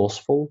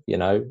forceful, you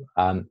know,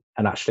 and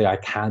actually I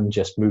can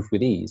just move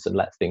with ease and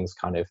let things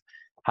kind of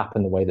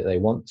happen the way that they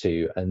want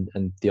to.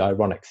 And the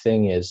ironic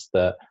thing is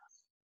that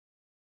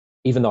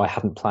even though I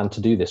hadn't planned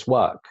to do this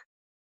work,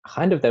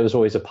 kind of there was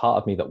always a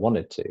part of me that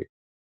wanted to.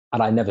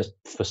 and I never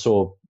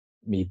foresaw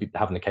me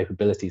having the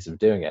capabilities of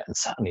doing it, and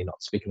certainly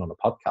not speaking on a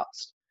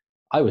podcast.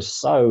 I was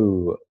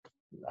so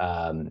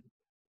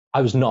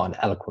I was not an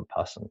eloquent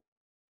person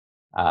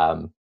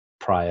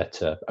prior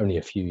to only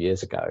a few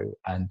years ago,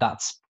 and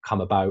that's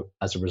come about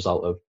as a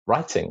result of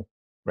writing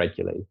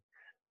regularly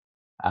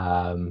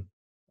and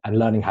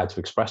learning how to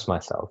express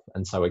myself.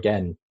 And so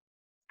again,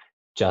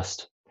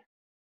 just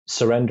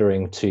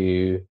surrendering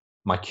to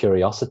my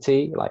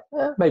curiosity, like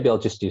maybe I'll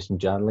just do some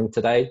journaling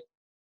today.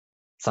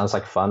 Sounds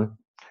like fun,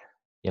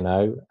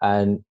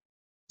 and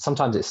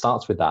sometimes it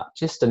starts with that,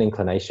 just an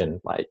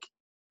inclination, like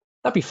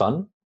that'd be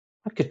fun,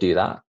 I could do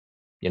that.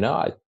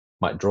 I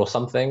might draw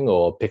something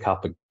or pick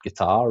up a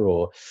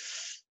guitar,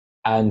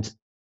 and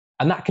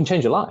that can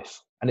change your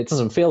life. And it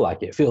doesn't feel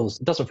like it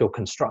doesn't feel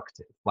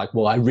constructive, like,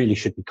 well, I really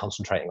should be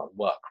concentrating on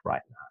work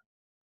right now.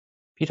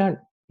 If you don't,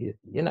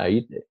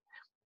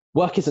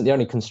 work isn't the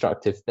only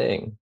constructive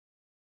thing.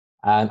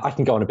 And I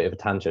can go on a bit of a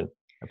tangent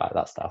about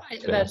that stuff. I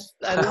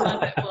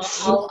love it.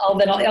 Well,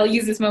 I'll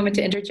use this moment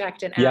to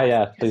interject and ask.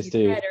 Yeah, please do.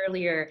 You said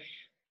earlier,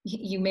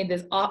 you made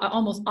this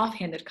almost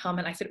offhanded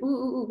comment. I said,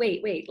 ooh,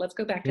 wait, let's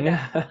go back to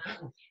that.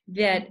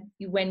 That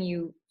when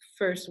you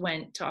first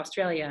went to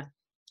Australia,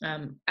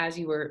 as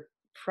you were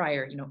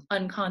prior,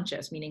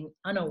 unconscious, meaning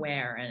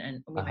unaware,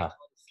 and we might call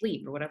it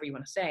sleep or whatever you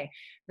want to say,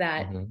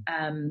 that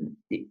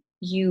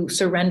you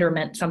surrender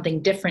meant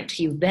something different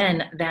to you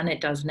then than it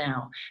does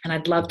now. And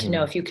I'd love to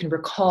know if you can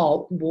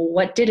recall, well,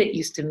 what did it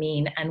used to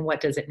mean and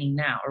what does it mean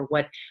now, or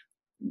what?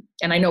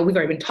 And I know we've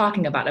already been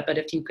talking about it, but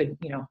if you could,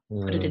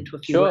 put it into a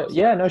few words.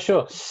 Yeah, no,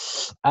 sure.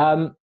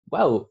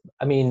 Well,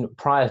 I mean,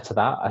 prior to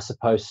that, I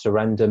suppose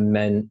surrender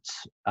meant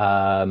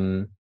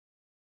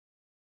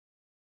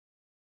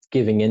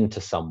giving in to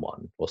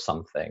someone or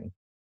something,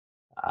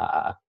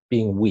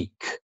 being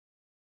weak.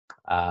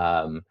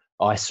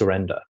 I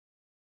surrender.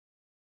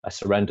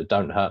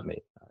 Don't hurt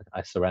me.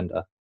 I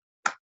surrender.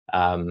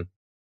 And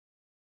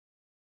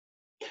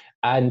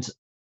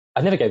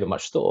I never gave it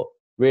much thought,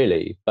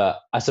 really.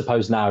 But I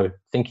suppose now,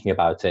 thinking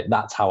about it,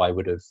 that's how I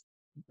would have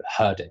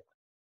heard it.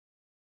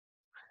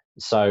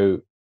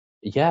 So,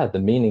 yeah, the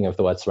meaning of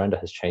the word surrender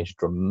has changed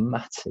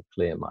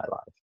dramatically in my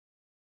life.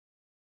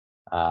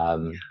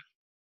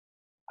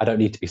 I don't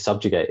need to be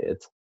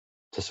subjugated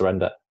to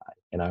surrender.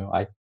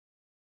 I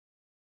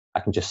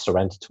can just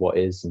surrender to what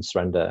is and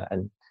surrender.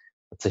 And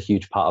that's a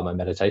huge part of my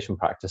meditation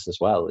practice as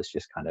well. It's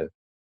just kind of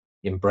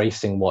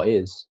embracing what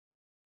is.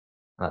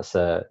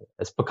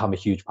 It's become a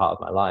huge part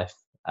of my life.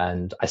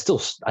 And I still,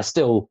 it's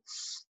still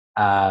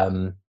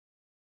a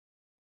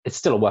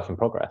work in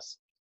progress,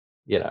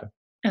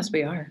 As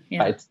we are.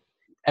 Yeah. But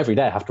every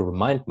day I have to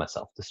remind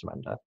myself to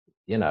surrender.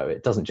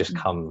 It doesn't just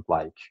come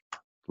like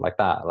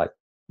that, like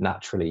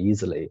naturally,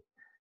 easily.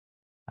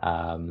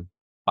 But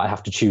I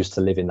have to choose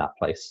to live in that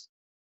place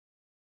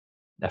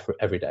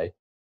every day.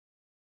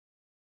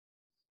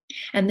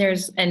 And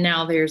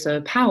now there's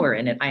a power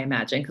in it, I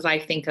imagine, because I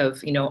think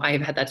of,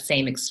 I've had that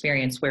same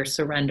experience where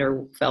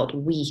surrender felt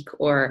weak,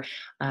 or,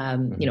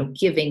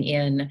 giving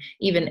in.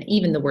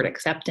 Even the word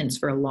acceptance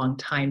for a long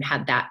time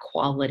had that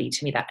quality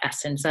to me, that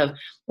essence of,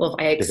 well,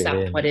 if I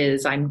accept what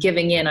is, I'm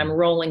giving in, I'm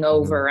rolling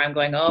over, I'm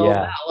going,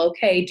 wow,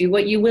 okay, do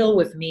what you will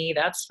with me,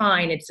 that's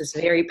fine. It's this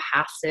very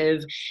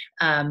passive,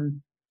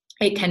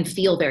 it can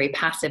feel very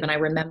passive. And I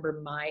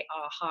remember my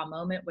aha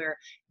moment where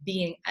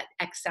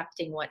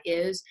accepting what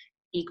is,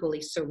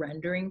 equally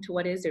surrendering to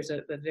what is. There's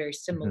a very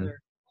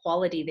similar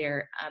quality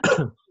there.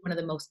 One of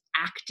the most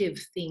active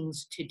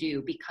things to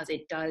do, because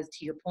it does,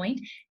 to your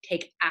point,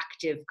 take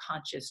active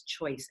conscious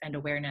choice and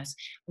awareness.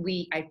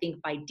 We, I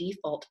think, by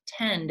default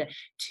tend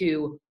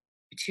to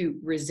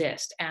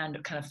resist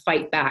and kind of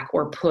fight back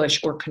or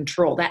push or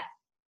control. That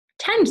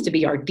tends to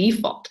be our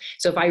default.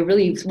 So if I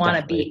really want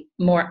to be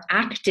more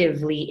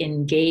actively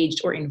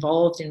engaged or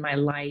involved in my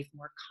life,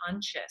 more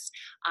conscious,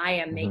 I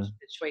am making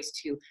the choice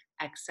to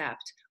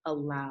accept,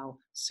 allow,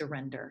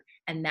 surrender.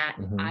 And that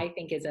I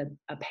think is a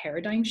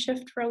paradigm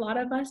shift for a lot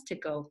of us, to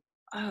go,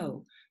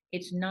 oh,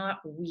 it's not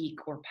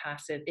weak or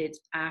passive,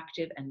 it's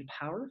active and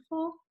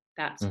powerful.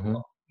 That's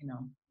cool,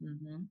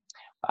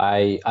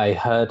 I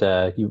heard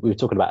we were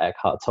talking about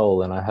Eckhart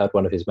Tolle, and I heard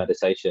one of his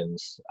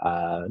meditations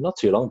not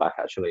too long back,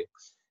 actually.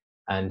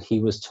 And he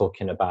was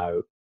talking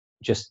about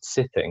just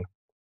sitting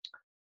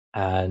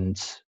and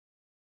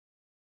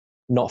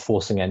not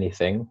forcing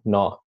anything,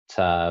 not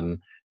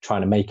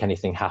trying to make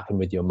anything happen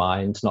with your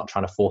mind, not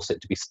trying to force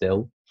it to be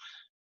still,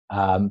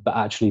 but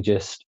actually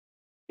just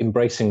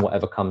embracing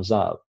whatever comes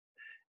up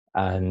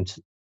and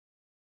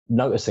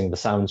noticing the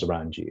sounds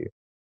around you,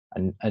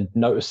 and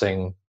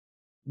noticing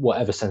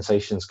whatever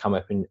sensations come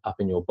up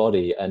in your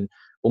body, and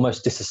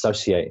almost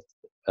associating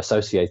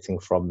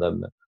from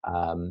them.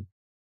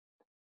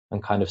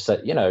 And kind of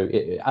said,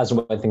 as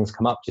and when things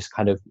come up, just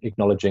kind of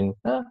acknowledging,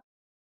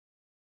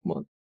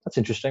 well, that's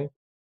interesting.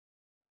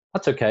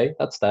 That's okay.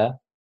 That's there.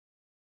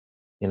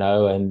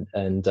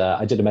 And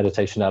I did a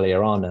meditation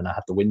earlier on, and I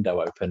had the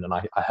window open, and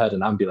I heard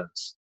an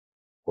ambulance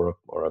or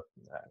a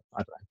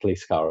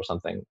police car or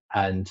something,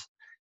 and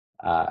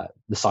the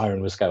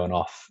siren was going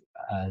off,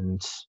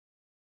 and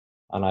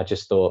I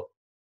just thought,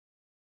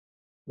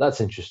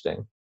 that's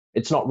interesting.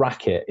 It's not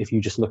racket if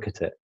you just look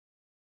at it.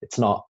 It's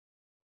not.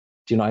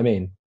 Do you know what I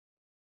mean?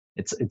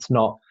 It's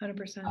not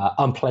 100%.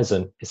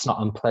 Unpleasant. It's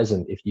not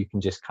unpleasant if you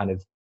can just kind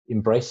of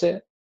embrace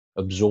it,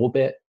 absorb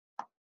it,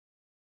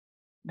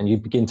 and you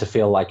begin to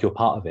feel like you're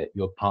part of it.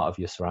 You're part of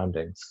your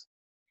surroundings.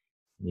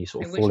 And you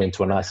sort of fall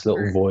into a nice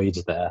little void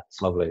there.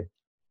 It's lovely.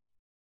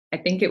 I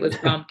think it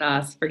was Ram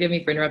Dass. Forgive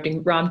me for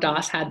interrupting. Ram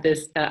Dass had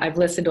this. I've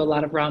listened to a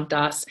lot of Ram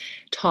Dass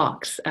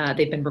talks.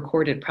 They've been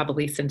recorded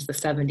probably since the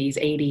 70s,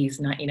 80s,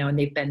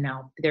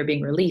 and they're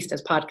being released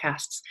as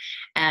podcasts.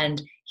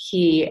 And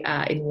he,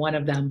 in one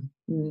of them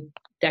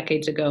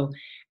decades ago,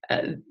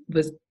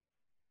 was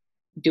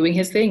doing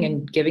his thing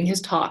and giving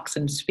his talks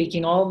and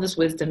speaking all of this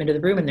wisdom into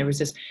the room. And there was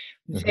this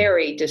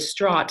very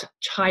distraught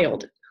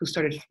child who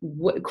started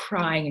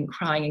crying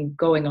and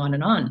going on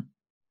and on.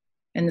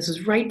 And this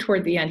was right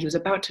toward the end. He was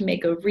about to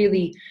make a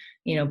really,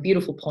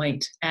 beautiful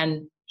point.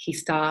 And he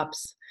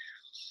stops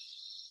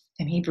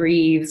and he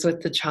breathes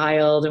with the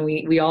child, and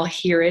we all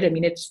hear it. I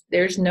mean,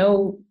 there's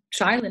no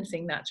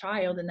silencing that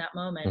child in that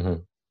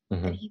moment.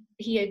 And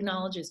he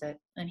acknowledges it,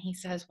 and he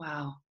says,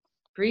 wow,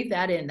 breathe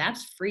that in.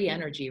 That's free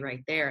energy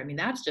right there. I mean,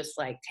 that's just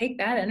like, take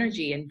that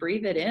energy and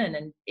breathe it in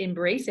and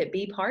embrace it.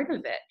 Be part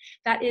of it.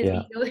 That is,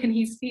 and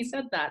he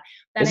said that.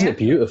 Isn't it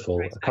beautiful?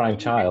 A crying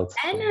child.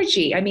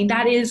 Energy. I mean,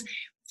 that is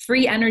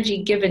free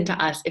energy given to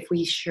us if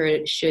we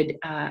should see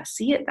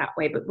it that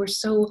way. But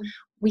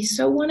we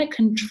so want to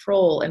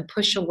control and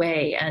push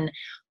away. And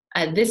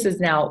this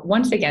is now,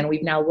 once again,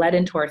 we've now led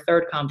into our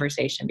third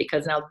conversation,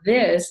 because now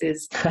this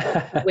is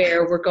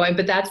where we're going.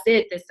 But that's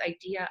it. This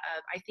idea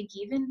of, I think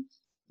even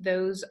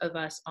those of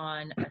us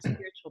on a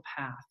spiritual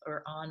path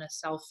or on a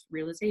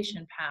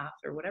self-realization path,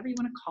 or whatever you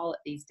want to call it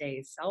these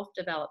days,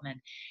 self-development,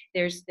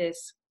 there's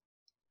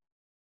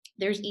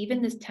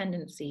even this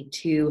tendency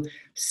to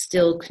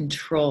still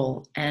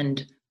control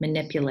and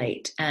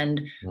manipulate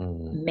and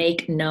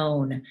make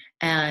known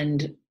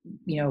and,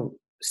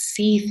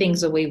 see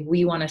things the way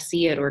we want to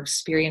see it, or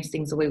experience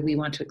things the way we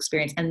want to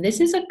experience. And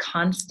this is a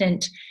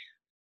constant,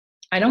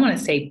 I don't want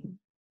to say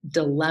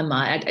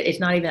dilemma. It's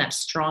not even that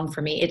strong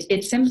for me.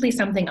 It's simply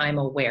something I'm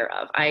aware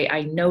of.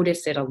 I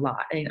notice it a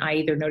lot, and I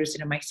either notice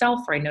it in myself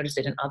or I notice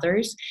it in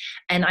others.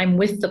 And I'm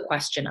with the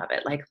question of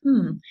it, like,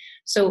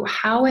 so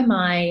how am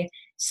I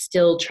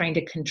still trying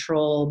to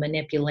control,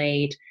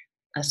 manipulate,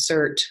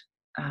 assert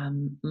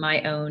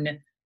my own,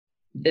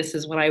 this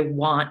is what I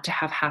want to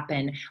have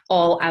happen,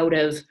 all out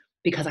of,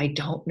 because I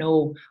don't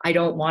know, I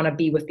don't want to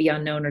be with the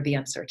unknown or the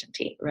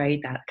uncertainty, right?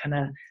 That kind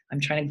of, I'm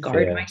trying to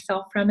guard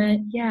myself from it.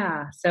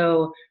 Yeah.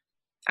 So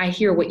I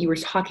hear what you were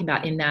talking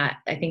about in that.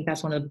 I think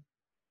that's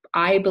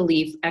I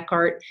believe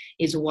Eckhart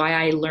is why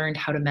I learned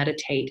how to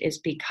meditate, is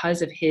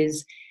because of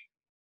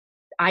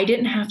I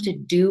didn't have to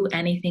do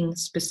anything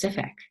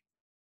specific.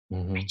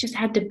 I just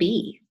had to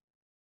be.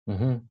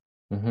 Yeah.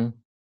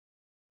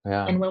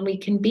 And when we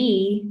can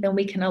be, then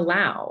we can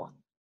allow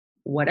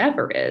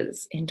whatever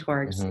is into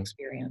our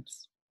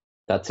experience.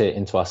 That's it,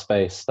 into our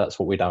space. That's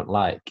what we don't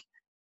like.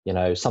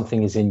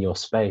 Something is in your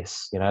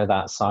space,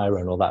 that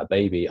siren or that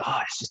baby.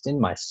 It's just in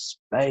my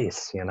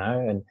space,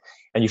 and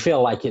you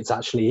feel like it's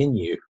actually in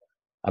you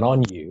and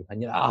on you.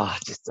 And I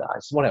just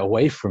want it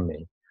away from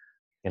me,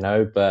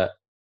 but it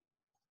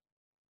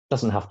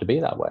doesn't have to be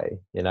that way,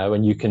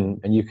 and you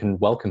can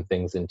welcome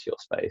things into your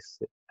space.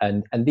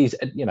 And these,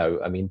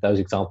 those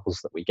examples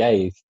that we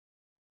gave,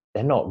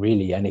 they're not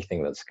really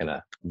anything that's going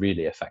to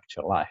really affect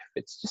your life.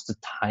 It's just a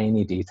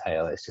tiny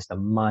detail. It's just a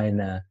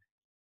minor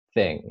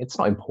thing. It's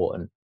not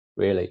important,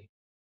 really.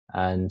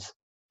 And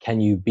can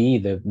you be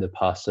the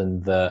person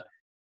that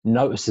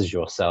notices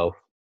yourself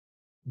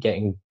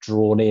getting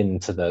drawn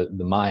into the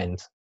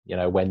mind,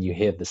 when you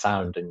hear the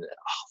sound, and for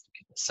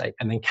goodness sake,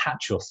 and then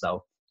catch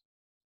yourself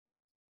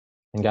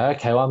and go,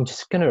 okay, well, I'm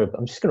just gonna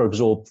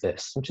absorb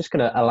this. I'm just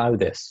gonna allow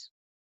this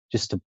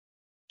just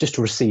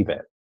to receive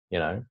it,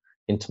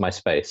 into my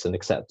space and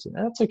accept it.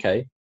 That's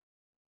okay.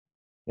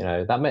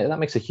 That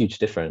makes a huge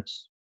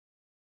difference.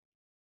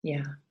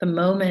 Yeah. The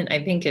moment,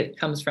 I think it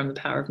comes from The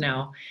Power of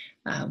Now,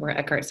 where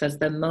Eckhart says,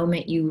 the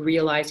moment you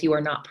realize you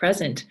are not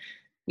present,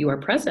 you are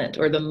present.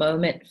 Or the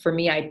moment, for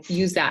me, I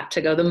use that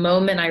to go, the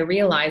moment I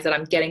realize that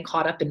I'm getting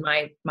caught up in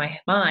my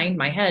mind,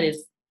 my head,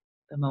 is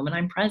the moment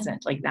I'm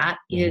present. Like that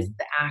is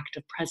the act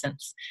of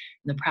presence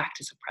and the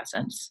practice of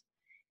presence.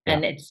 Yeah.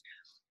 And it's,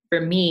 for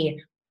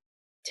me,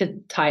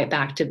 to tie it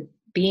back to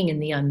being in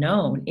the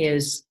unknown,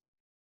 is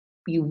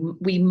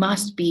we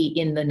must be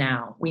in the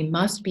now. We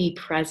must be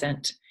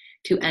present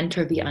to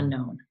enter the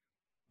unknown.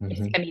 I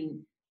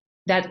mean,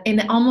 and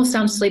it almost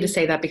sounds silly to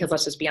say that, because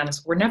let's just be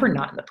honest, we're never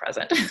not in the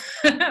present.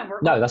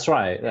 No, that's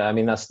right. I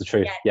mean, that's the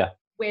truth. Yeah.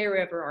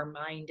 Wherever our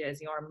mind is,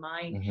 our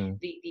mind,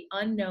 the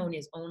unknown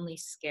is only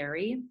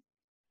scary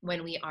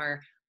when we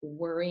are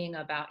worrying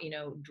about,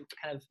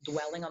 kind of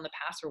dwelling on the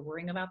past or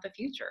worrying about the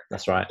future.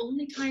 That's right. The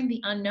only time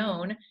the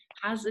unknown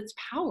has its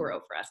power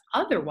over us.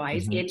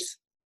 Otherwise, it's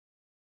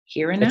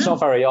here and It's now. not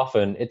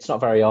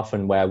very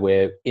often where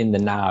we're in the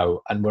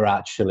now and we're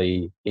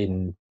actually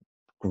in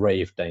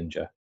grave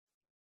danger.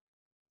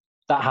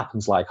 That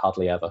happens like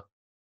hardly ever.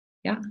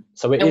 Yeah.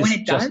 So it And when is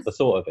it just does, the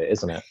thought of it,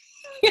 isn't it?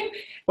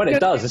 When you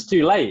it know, does, it's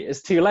too late.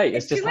 It's too late.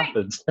 It's it's too just late.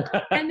 happened.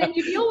 And then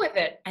you deal with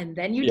it. And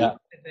then you deal Yeah.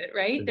 with it,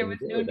 right? And There then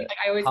was you deal no, with like, it.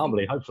 I always think,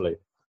 Calmly, hopefully.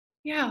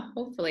 yeah,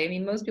 hopefully. I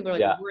mean, most people are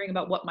like Yeah. worrying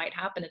about what might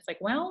happen. It's like,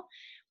 well,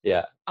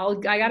 Yeah.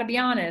 I got to be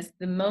honest,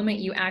 the moment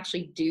you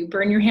actually do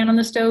burn your hand on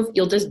the stove,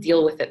 you'll just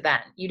deal with it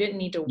then. You didn't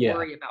need to Yeah.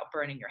 worry about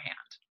burning your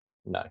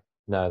hand.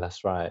 No,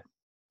 that's right.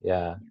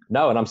 Yeah.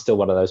 No, and I'm still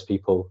one of those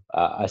people.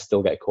 I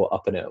still get caught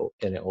up in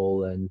it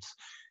all. And,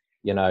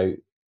 you know,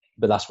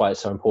 but that's why it's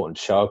so important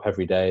to show up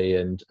every day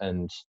and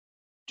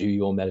do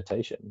your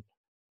meditation.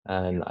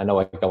 And I know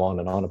I go on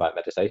and on about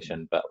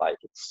meditation, but like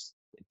it's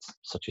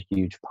such a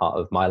huge part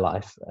of my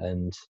life,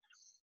 and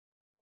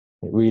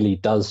it really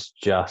does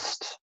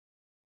just,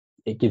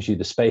 it gives you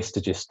the space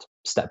to just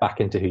step back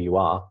into who you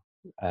are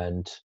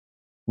and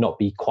not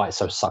be quite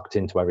so sucked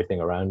into everything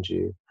around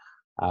you.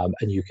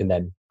 And you can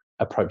then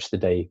approach the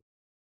day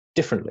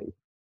differently,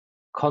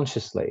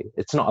 consciously.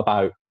 It's not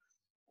about,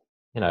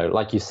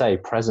 like you say,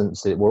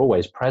 presence. We're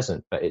always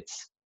present, but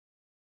it's,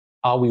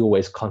 are we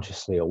always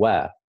consciously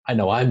aware? I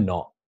know I'm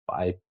not,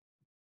 but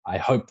I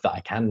hope that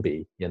I can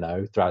be,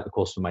 throughout the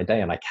course of my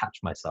day. And I catch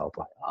myself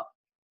like,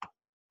 oh,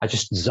 I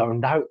just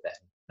zoned out then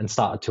and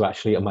started to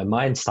actually, and my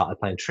mind started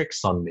playing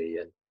tricks on me,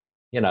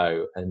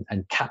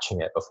 and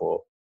catching it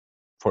before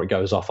it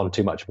goes off on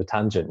too much of a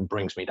tangent and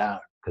brings me down,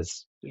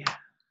 because it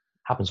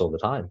happens all the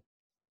time.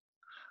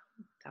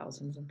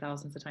 Thousands and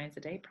thousands of times a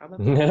day,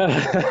 probably.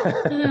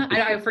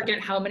 I forget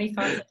how many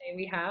thoughts a day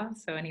we have.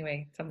 So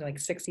anyway, something like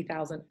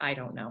 60,000. I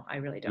don't know. I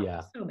really don't.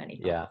 Yeah. So many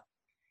thoughts.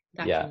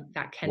 Yeah.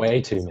 That can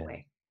Way take too us many.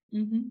 away.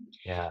 Mm-hmm.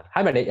 Yeah.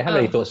 How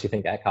many thoughts do you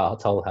think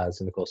Eckhart Tolle has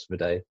in the course of a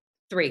day?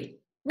 3.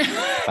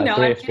 Like No,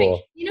 3 I'm or kidding. 4.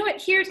 You know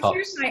what? Here's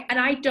my, and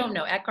I don't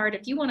know, Eckhart,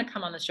 if you want to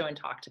come on the show and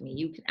talk to me,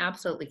 you can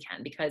absolutely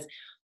can, because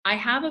I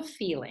have a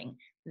feeling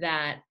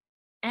that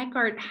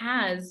Eckhart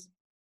has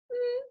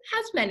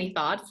many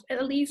thoughts,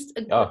 at least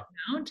a good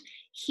amount.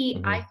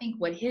 I think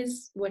what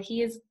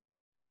he has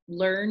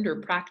learned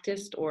or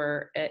practiced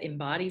or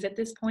embodies at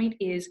this point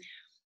is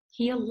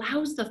he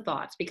allows the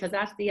thoughts, because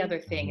that's the other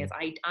thing is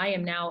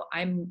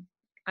I'm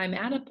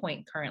at a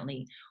point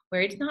currently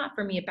where it's not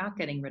for me about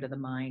getting rid of the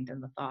mind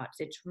and the thoughts.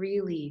 It's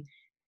really,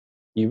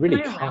 you really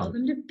can I allow can't.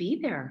 them to be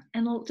there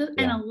and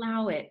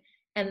allow it,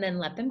 and then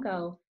let them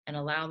go and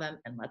allow them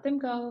and let them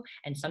go,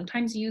 and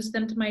sometimes use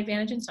them to my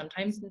advantage and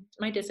sometimes to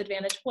my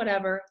disadvantage,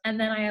 whatever. And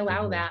then I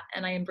allow that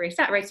and I embrace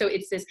that. Right. So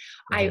it's this,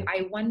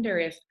 I wonder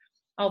if,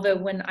 although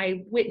when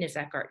I witness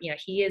Eckhart,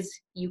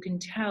 you can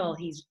tell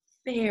he's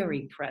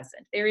very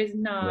present. There is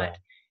not,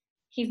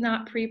 he's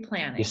not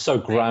pre-planning. He's so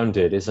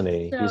grounded, isn't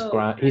he?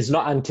 He's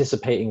not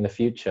anticipating the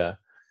future.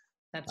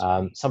 That's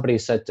right. Somebody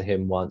said to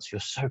him once, "You're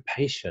so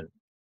patient."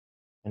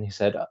 And he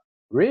said,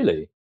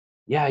 "Really?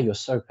 Yeah, you're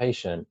so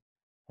patient."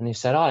 And he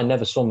said, "Oh, I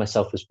never saw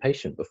myself as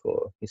patient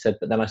before." He said,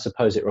 "But then I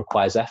suppose it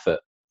requires effort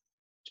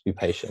to be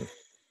patient,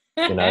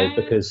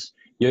 because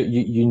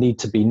you need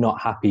to be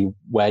not happy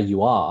where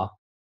you are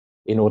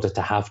in order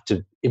to have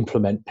to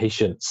implement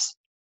patience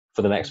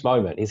for the next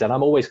moment." He said,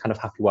 "I'm always kind of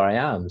happy where I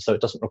am, so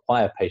it doesn't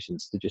require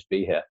patience to just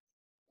be here."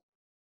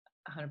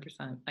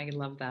 100%. I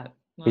love that.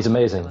 He's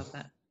amazing. I love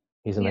that.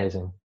 He's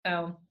amazing.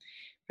 So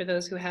for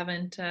those who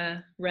haven't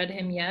read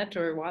him yet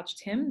or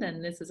watched him,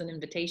 then this is an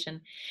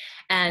invitation.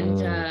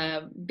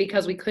 And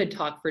because we could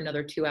talk for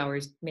another 2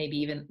 hours, maybe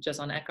even just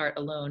on Eckhart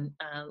alone,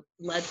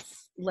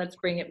 let's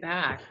bring it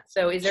back.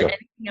 So is there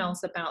anything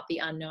else about the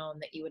unknown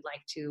that you would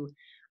like to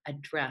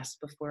address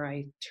before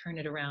I turn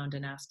it around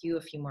and ask you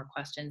a few more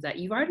questions that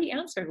you've already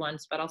answered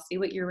once, but I'll see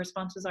what your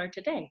responses are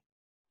today?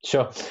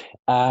 Sure.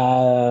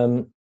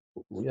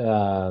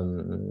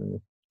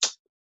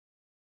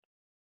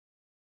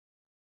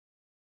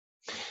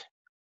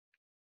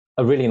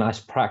 A really nice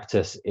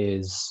practice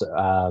is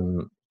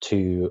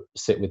to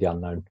sit with the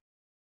unknown.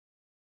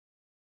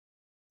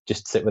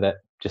 Just sit with it.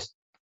 Just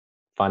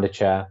find a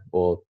chair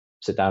or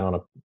sit down on a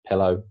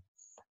pillow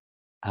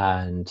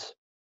and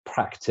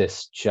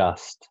practice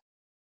just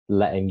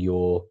letting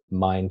your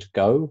mind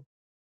go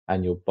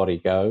and your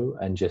body go,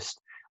 and just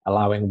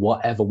allowing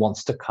whatever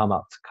wants to come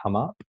up.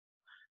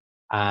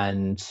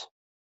 And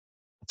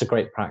it's a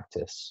great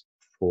practice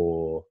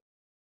for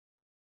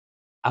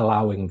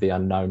allowing the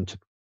unknown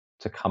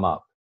to come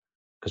up,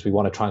 because we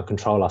want to try and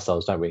control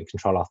ourselves, don't we?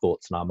 Control our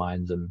thoughts and our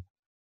minds and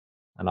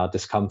our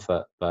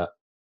discomfort. But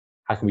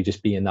how can we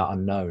just be in that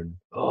unknown?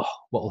 Oh,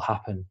 what will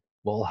happen?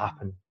 What will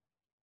happen?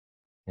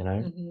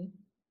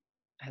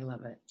 I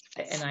love it.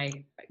 And I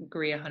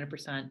agree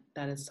 100%.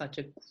 That is such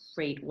a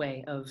great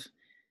way of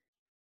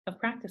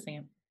practicing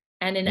it.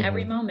 And in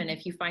every moment,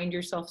 if you find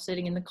yourself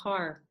sitting in the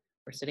car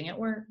or sitting at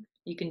work,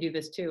 you can do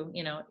this too.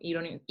 You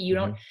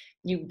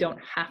don't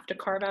have to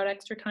carve out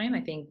extra time. I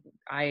think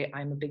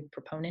I'm a big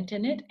proponent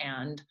in it,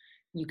 and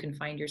you can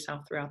find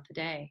yourself throughout the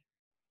day.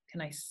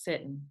 Can I sit?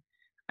 And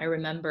I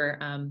remember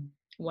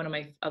one of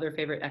my other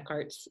favorite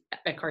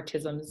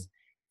Eckhartisms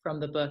from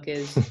the book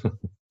is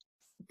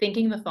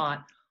thinking the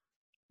thought,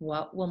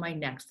 what will my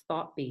next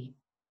thought be?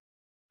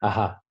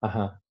 And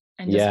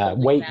just Yeah, holding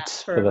that wait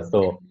for the for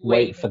thought.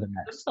 Wait for the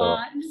next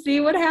thought. and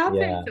see what happens.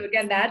 Yeah, So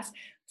again, that's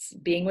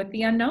being with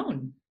the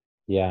unknown.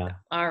 yeah.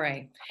 All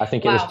right. I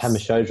think it was Wow. Pema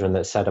Chodron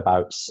that said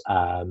about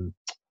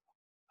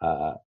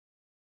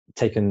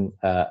taking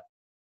an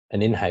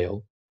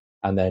inhale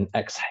and then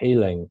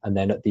exhaling, and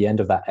then at the end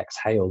of that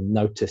exhale,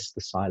 notice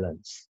the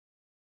silence,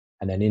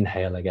 and then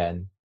inhale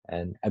again.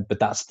 And but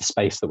that's the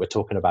space that we're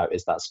talking about,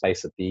 is that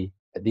space at the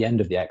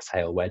end of the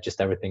exhale where just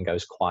everything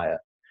goes quiet.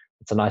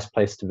 It's a nice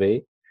place to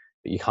be,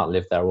 but you can't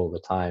live there all the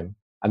time.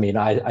 I mean,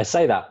 I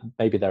say that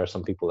maybe there are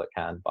some people that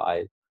can, but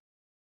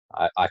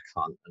I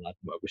can't, and I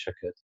wish I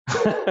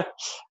could.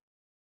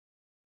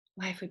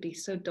 Life would be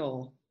so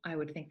dull, I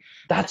would think.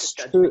 That's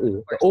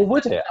true. Or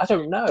would it? I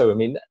don't know. I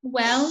mean,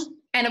 well,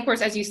 and of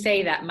course, as you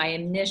say that, my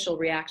initial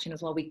reaction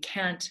is, well, we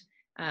can't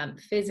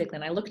physically,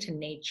 and I look to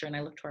nature and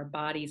I look to our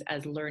bodies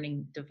as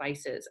learning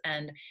devices,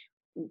 and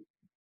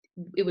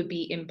it would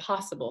be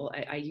impossible.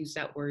 I use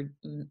that word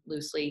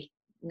loosely,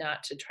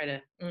 not to try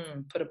to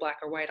put a black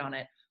or white on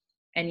it.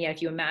 And yet,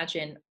 if you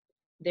imagine,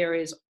 there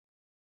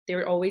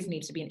always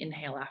needs to be an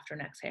inhale after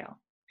an exhale.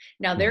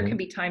 Now, there can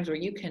be times where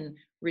you can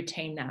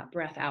retain that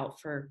breath out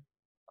for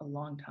a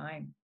long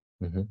time,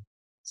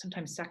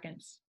 sometimes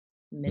seconds,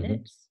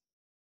 minutes,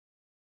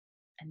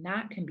 and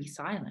that can be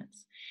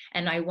silence.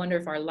 And I wonder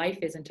if our life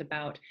isn't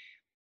about,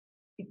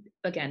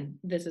 again,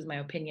 this is my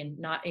opinion,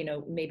 not,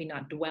 maybe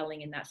not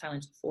dwelling in that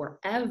silence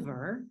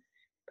forever,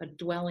 but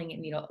dwelling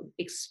in,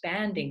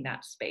 expanding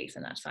that space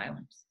and that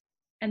silence.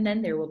 And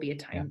then there will be a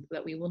time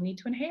that we will need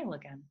to inhale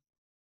again.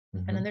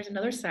 And then there's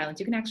another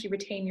silence. You can actually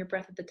retain your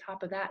breath at the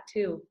top of that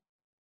too.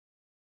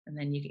 And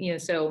then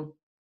so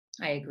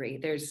I agree.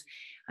 There's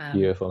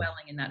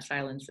dwelling in that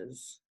silence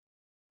is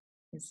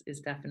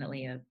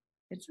definitely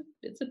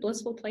it's a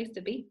blissful place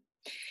to be.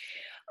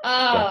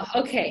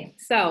 Okay.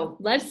 So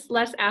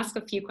let's ask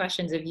a few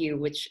questions of you,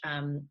 which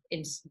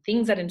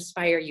things that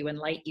inspire you and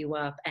light you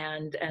up.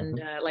 And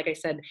like I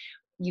said,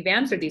 you've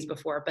answered these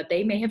before, but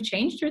they may have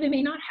changed or they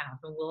may not have.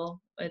 And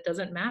it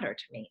doesn't matter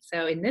to me.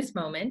 So in this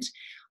moment,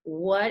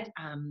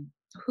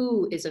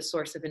 who is a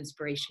source of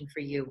inspiration for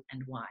you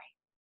and why?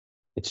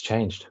 It's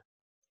changed.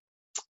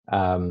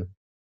 Tony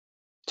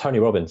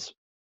Robbins.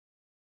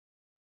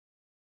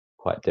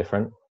 Quite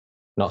different.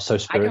 Not so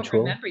spiritual. I don't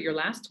remember your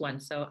last one,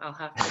 so I'll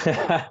have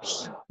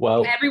to.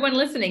 Well, everyone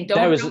listening,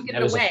 don't give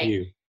it away. A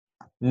few.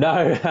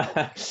 No,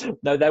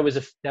 no, there was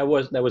a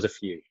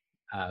few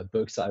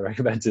books that I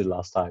recommended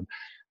last time.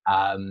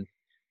 Tony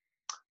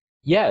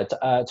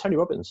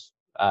Robbins.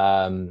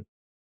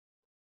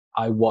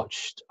 I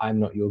watched I'm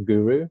Not Your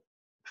Guru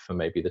for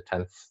maybe the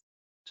 10th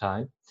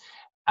time,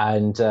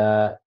 and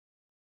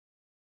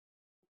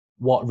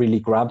what really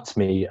grabbed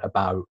me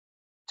about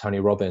Tony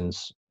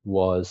Robbins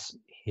was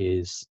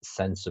his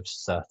sense of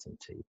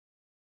certainty,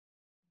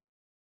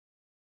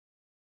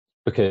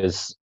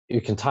 because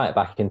you can tie it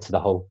back into the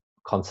whole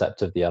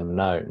concept of the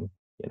unknown.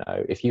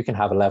 If you can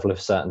have a level of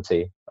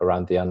certainty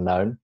around the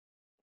unknown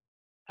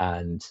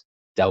and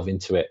delve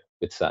into it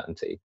with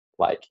certainty,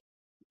 like,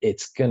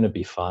 it's gonna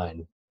be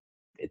fine.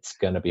 It's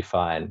gonna be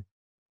fine,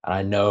 and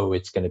I know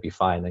it's gonna be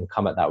fine, and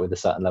come at that with a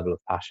certain level of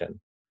passion.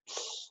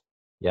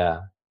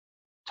 Yeah,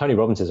 Tony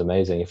Robbins is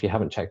amazing. If you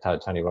haven't checked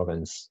out Tony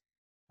Robbins,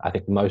 I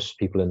think most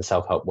people in the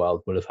self-help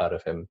world will have heard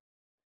of him.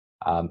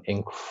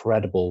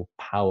 Incredible,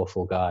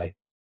 powerful guy.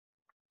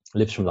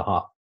 Lives from the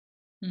heart.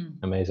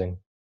 Amazing.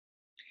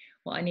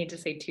 Well, I need to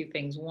say two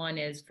things. One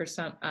is, for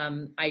some,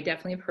 I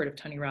definitely have heard of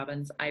Tony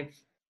Robbins. I've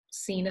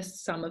seen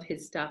some of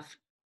his stuff,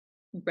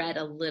 read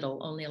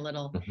only a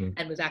little,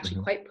 and was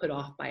actually quite put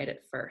off by it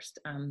at first,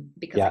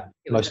 because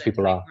most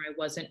people are. Where I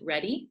wasn't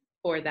ready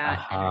for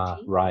that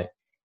energy. Right.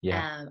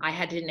 Yeah.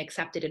 I didn't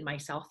accept it in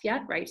myself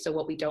yet, right? So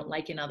what we don't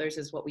like in others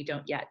is what we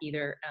don't yet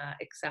either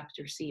accept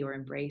or see or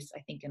embrace,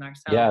 I think, in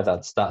ourselves. Yeah,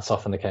 that's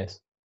often the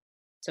case.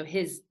 So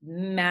his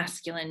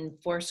masculine,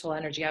 forceful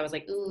energy, I was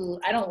like, ooh,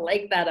 I don't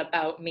like that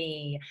about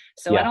me.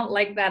 So I don't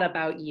like that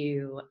about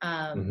you.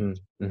 So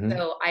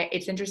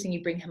it's interesting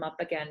you bring him up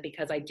again,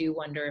 because I do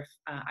wonder if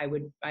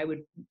I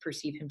would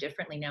perceive him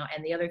differently now.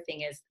 And the other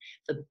thing is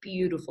the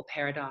beautiful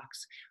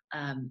paradox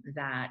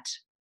that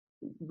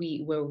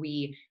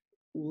we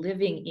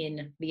living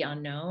in the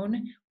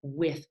unknown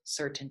with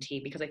certainty,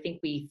 because I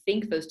think we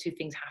think those two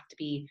things have to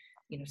be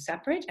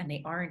separate, and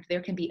they aren't. There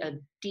can be a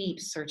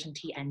deep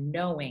certainty and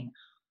knowing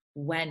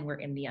when we're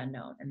in the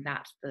unknown, and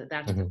that's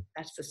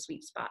the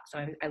sweet spot.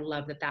 So I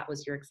love that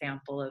was your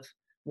example of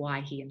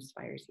why he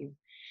inspires you.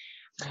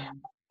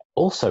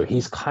 Also,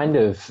 he's kind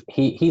of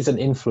he's an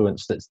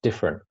influence that's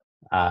different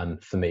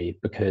for me,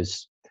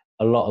 because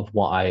a lot of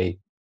what I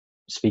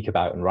speak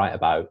about and write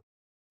about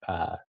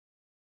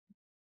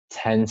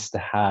tends to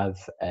have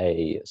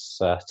a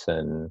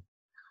certain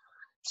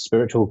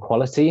spiritual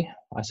quality,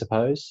 I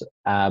suppose,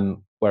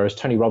 whereas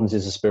Tony Robbins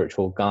is a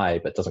spiritual guy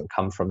but doesn't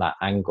come from that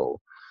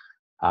angle.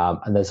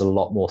 And there's a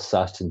lot more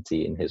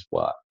certainty in his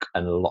work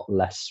and a lot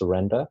less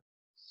surrender.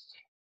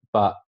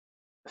 But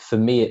for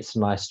me, it's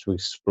nice to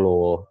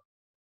explore,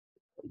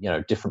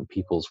 different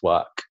people's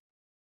work,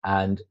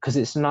 and because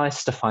it's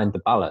nice to find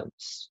the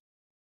balance.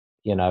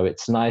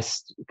 It's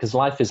nice because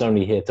life is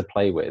only here to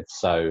play with.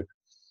 So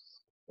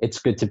it's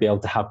good to be able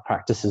to have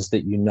practices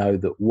that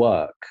that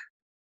work,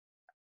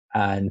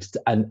 and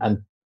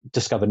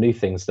discover new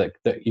things that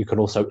you can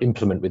also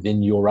implement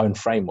within your own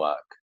framework.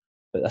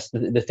 But that's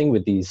the thing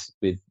with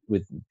with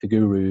the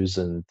gurus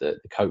and the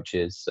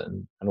coaches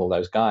and all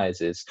those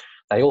guys, is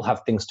they all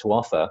have things to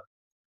offer,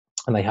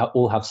 and they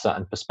all have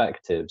certain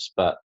perspectives,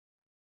 but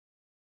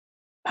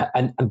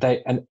and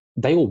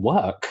they all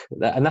work,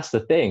 and that's the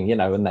thing,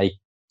 and they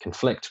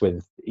conflict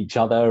with each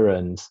other,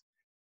 and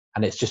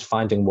it's just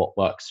finding what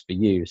works for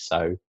you.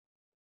 So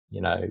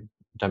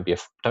don't be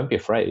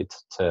afraid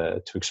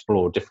to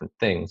explore different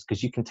things,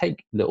 because you can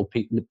take little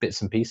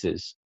bits and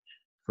pieces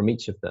from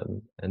each of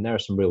them, and there are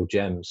some real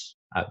gems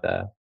out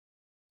there.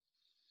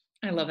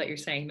 I love that you're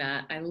saying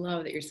that. I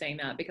love that you're saying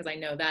that, because I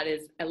know that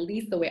is at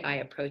least the way I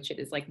approach it,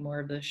 is like more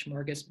of the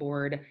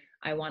smorgasbord.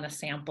 I want to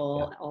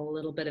sample a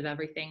little bit of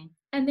everything.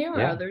 And there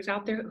are others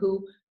out there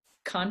who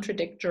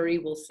contradictory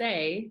will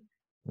say,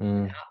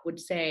 that would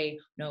say,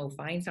 no,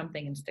 find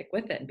something and stick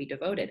with it and be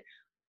devoted.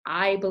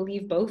 I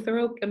believe both are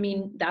okay. I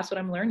mean, that's what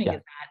I'm learning,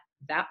 is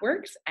that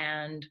works.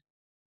 And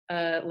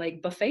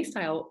like buffet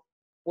style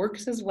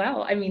works as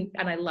well. I mean,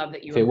 and I love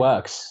that you. If it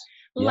works,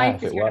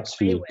 life if it works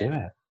for you, do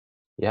it.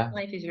 Yeah.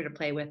 Life is here to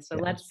play with. So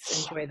let's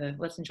enjoy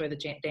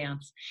the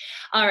dance.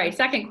 All right.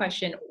 Second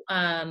question.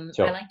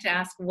 Sure. I like to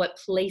ask, what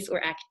place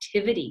or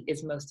activity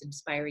is most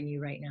inspiring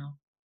you right now?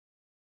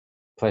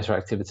 Place or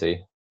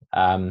activity.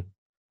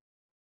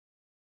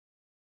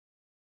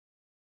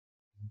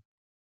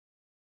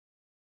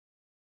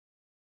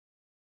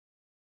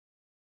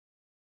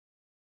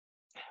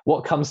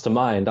 What comes to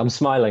mind? I'm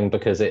smiling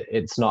because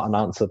it's not an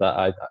answer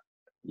that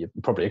you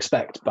probably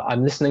expect, but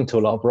I'm listening to a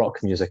lot of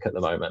rock music at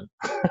the moment.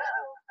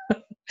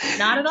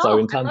 Not at all. So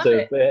in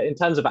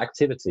terms of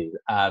activity,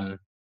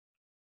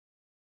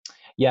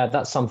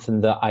 that's something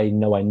that I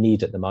know I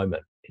need at the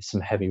moment. It's some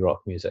heavy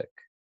rock music.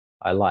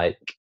 I like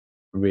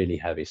really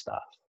heavy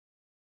stuff,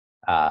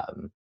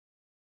 and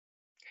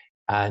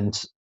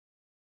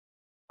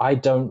I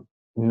don't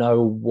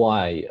know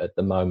why at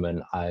the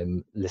moment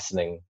I'm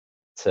listening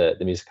to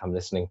the music I'm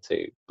listening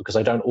to, because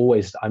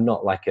I'm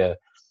not like I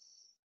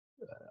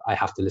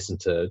have to listen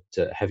to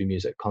heavy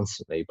music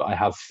constantly, but I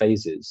have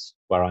phases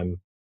where I'm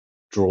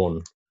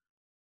drawn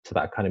to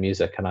that kind of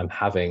music, and I'm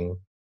having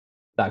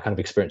that kind of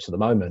experience at the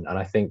moment. And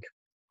I think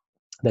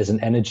there's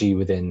an energy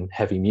within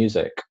heavy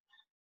music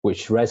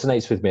which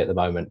resonates with me at the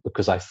moment,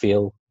 because I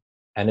feel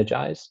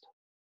energized.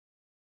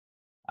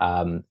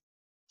 So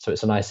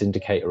it's a nice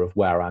indicator of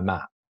where I'm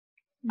at.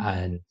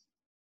 And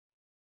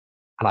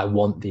I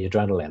want the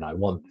adrenaline, I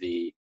want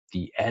the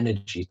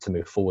energy to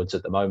move forwards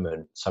at the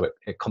moment. So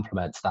it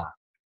complements that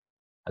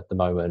at the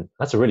moment.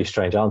 That's a really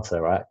strange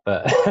answer, right?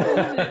 But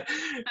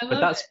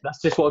that's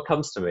just what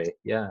comes to me.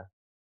 Yeah.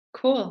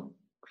 Cool.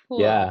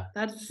 Yeah.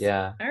 That's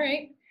all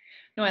right.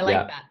 No, I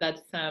like that.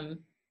 That's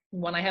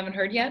one I haven't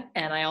heard yet.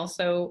 And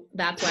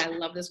that's why I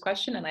love this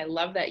question. And I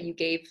love that you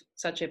gave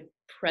such a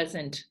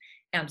present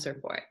answer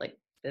for it. Like,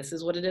 this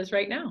is what it is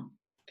right now.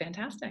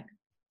 Fantastic.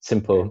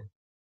 Simple.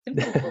 It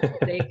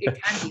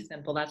can be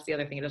simple. That's the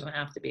other thing. It doesn't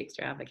have to be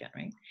extravagant,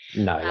 right?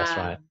 No, that's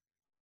right.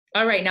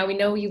 All right. Now we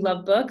know you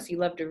love books. You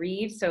love to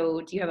read.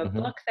 So do you have a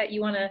book that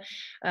you want to,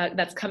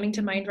 that's coming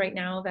to mind right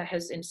now, that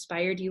has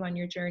inspired you on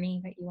your journey,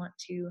 that you want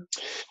to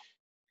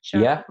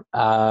share? Yeah,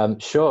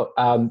 sure.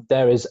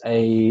 There is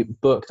a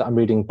book that I'm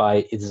reading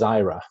by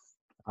Isira,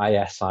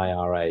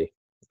 Isira.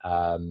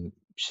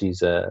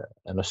 She's an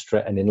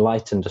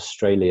enlightened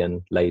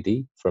Australian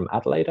lady from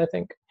Adelaide, I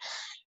think.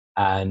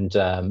 And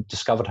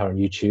discovered her on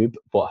YouTube,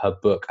 bought her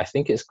book. I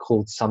think it's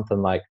called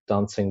something like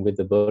Dancing with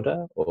the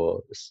Buddha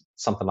or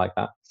something like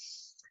that.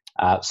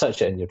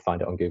 Search it and you'd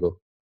find it on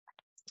Google.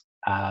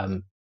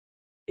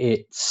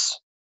 It's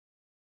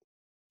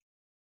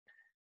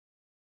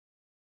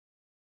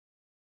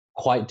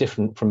quite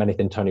different from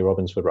anything Tony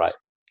Robbins would write.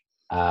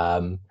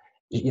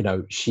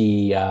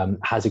 She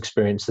has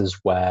experiences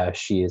where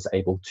she is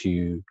able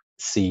to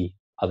see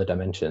other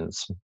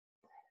dimensions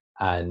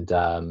and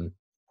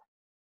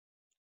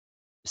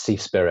see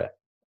spirit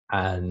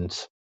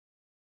and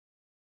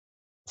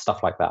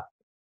stuff like that,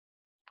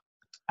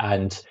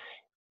 and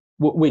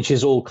which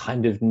is all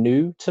kind of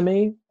new to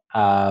me,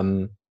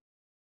 that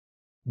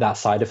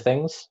side of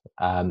things.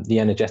 The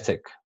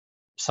energetic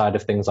side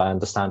of things I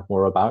understand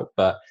more about,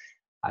 but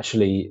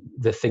actually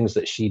the things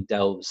that she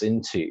delves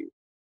into,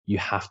 you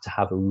have to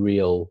have a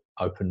real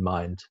open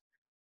mind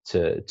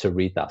to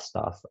read that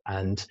stuff.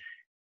 And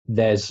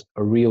there's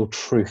a real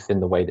truth in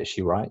the way that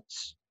she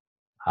writes.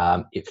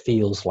 It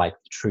feels like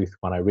the truth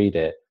when I read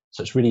it.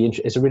 So it's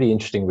a really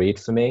interesting read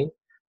for me,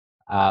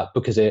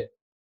 because it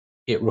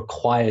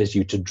requires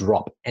you to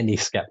drop any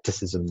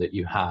skepticism that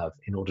you have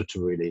in order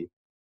to really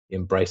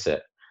embrace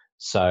it.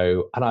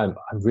 So, and I'm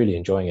really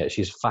enjoying it.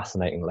 She's a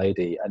fascinating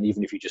lady. And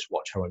even if you just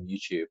watch her on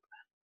YouTube,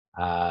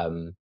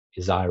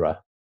 Izira,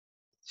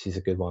 she's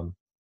a good one.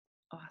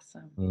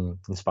 Awesome.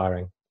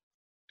 Inspiring.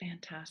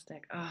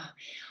 Fantastic.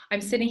 I'm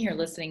sitting here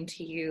listening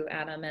to you,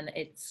 Adam, and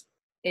it's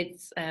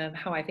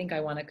how I think I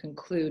want to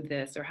conclude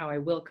this, or how I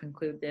will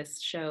conclude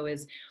this show,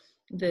 is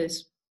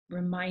this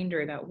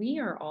reminder that we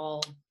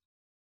all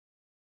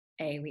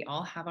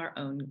have our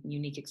own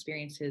unique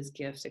experiences,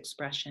 gifts,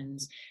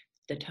 expressions.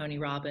 The Tony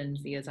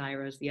Robbins, the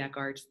Iziras, the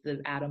Eckharts,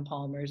 the Adam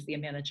Palmers, the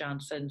Amanda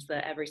Johnsons,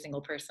 the every single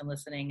person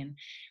listening and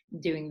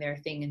doing their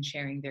thing and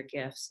sharing their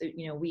gifts.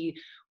 We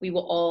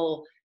will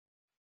all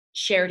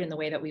share it in the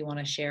way that we want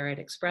to share it,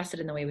 express it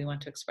in the way we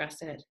want to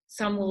express it.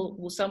 Some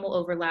will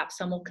overlap,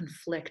 some will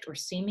conflict or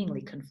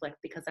seemingly conflict,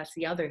 because that's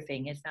the other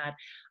thing, is that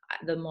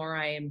the more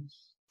I am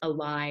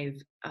alive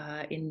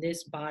in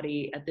this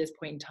body at this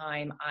point in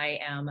time, I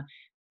am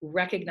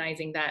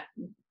recognizing that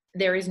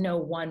there is no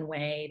one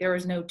way, there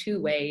is no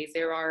two ways,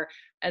 there are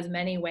as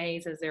many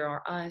ways as there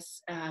are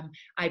us.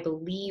 I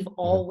believe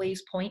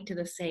always point to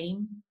the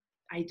same.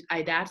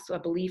 That's a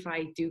belief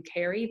I do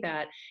carry,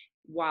 that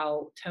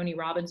while Tony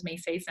Robbins may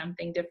say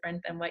something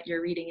different than what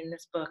you're reading in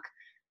this book,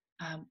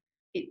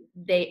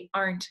 they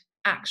aren't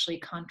actually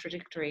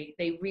contradictory.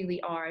 They really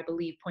are, I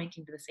believe,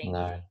 pointing to the same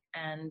thing.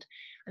 And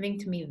I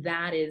think, to me,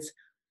 that is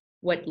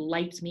what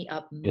lights me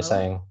up most. You're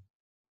saying?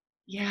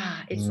 Yeah,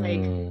 it's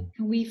like, can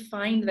we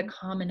find the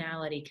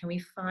commonality? Can we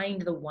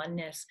find the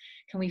oneness?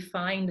 Can we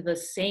find the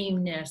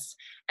sameness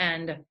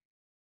and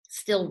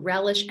still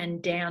relish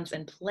and dance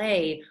and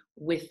play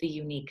with the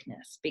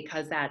uniqueness?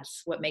 Because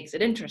that's what makes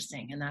it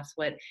interesting, and that's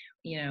what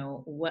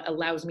what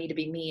allows me to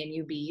be me and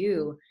you be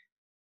you.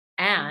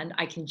 And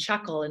I can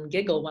chuckle and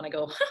giggle when I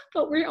go,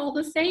 but we're all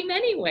the same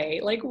anyway.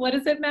 Like, what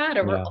does it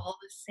matter? We're all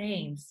the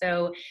same.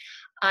 So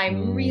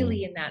I'm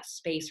really in that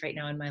space right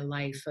now in my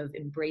life of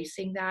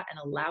embracing that and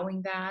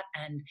allowing that,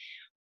 and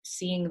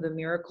seeing the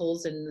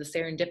miracles and the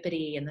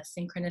serendipity and the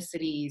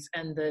synchronicities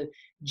and the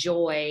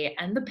joy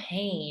and the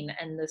pain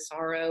and the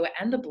sorrow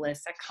and the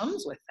bliss that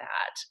comes with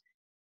that,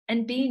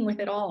 and being with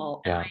it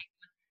all. And I'm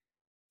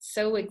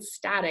so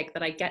ecstatic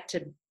that I get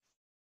to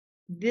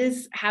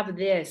have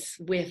this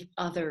with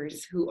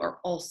others who are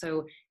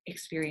also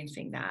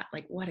experiencing that.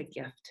 Like, what a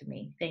gift to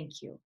me.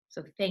 Thank you.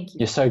 So thank you.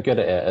 You're so good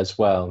at it as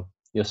well.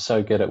 You're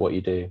so good at what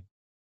you do.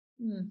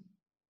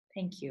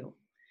 Thank you.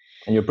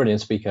 And you're a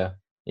brilliant speaker.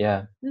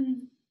 Yeah.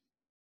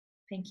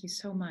 Thank you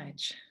so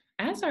much.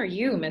 As are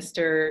you,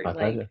 Mr. My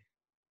pleasure.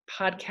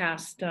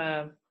 Podcast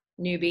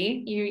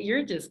newbie.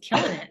 You're just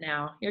killing it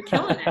now. You're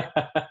killing it.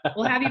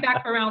 We'll have you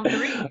back for round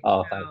 3.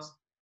 Oh, thanks.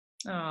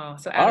 Oh,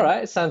 so Adam, all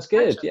right, sounds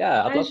good.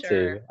 Yeah, I'd love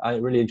pleasure. to. I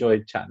really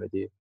enjoyed chatting with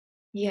you.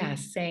 Yeah,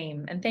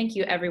 same. And thank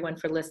you everyone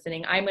for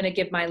listening. I'm going to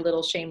give my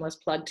little shameless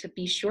plug to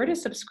be sure to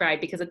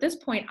subscribe, because at this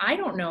point, I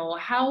don't know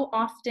how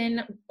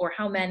often or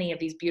how many of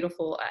these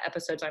beautiful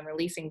episodes I'm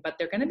releasing, but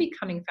they're going to be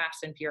coming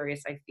fast and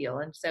furious, I feel.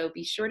 And so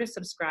be sure to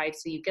subscribe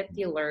so you get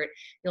the alert.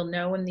 You'll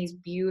know when these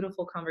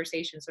beautiful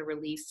conversations are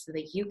released, so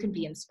that you can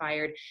be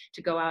inspired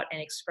to go out and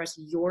express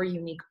your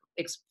unique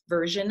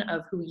version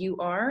of who you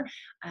are,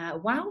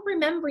 while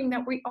remembering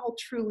that we all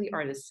truly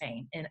are the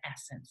same in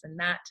essence. And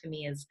that, to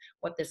me, is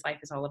what this life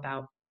is all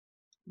about.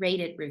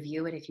 Rate it,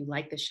 review it if you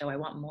like the show. I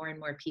want more and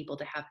more people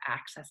to have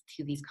access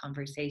to these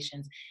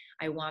conversations.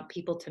 I want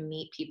people to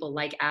meet people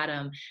like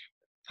Adam.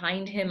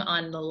 Find him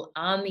on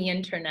the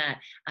internet.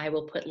 I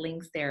will put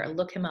links there.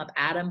 Look him up,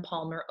 Adam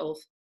Palmer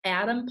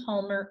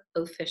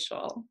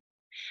Official,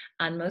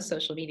 on most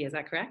social media. Is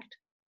that correct?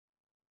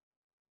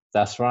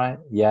 That's right.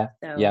 Yeah.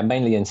 So, yeah,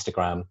 mainly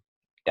Instagram.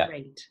 Yeah.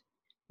 Great.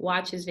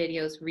 Watch his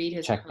videos, read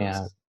his posts. Check me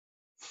out.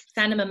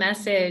 Send him a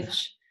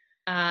message.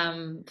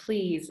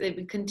 Please.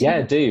 Yeah,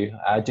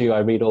 I do. I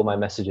read all my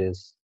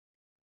messages.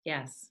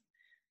 Yes.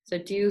 So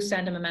do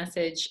send him a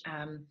message,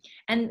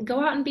 and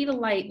go out and be the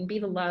light and be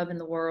the love in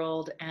the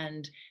world,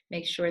 and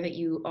make sure that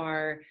you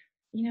are,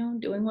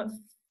 doing what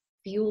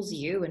fuels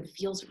you and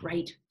feels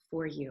right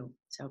for you.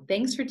 So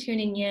thanks for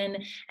tuning in.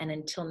 And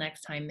until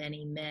next time,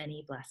 many,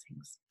 many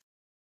blessings.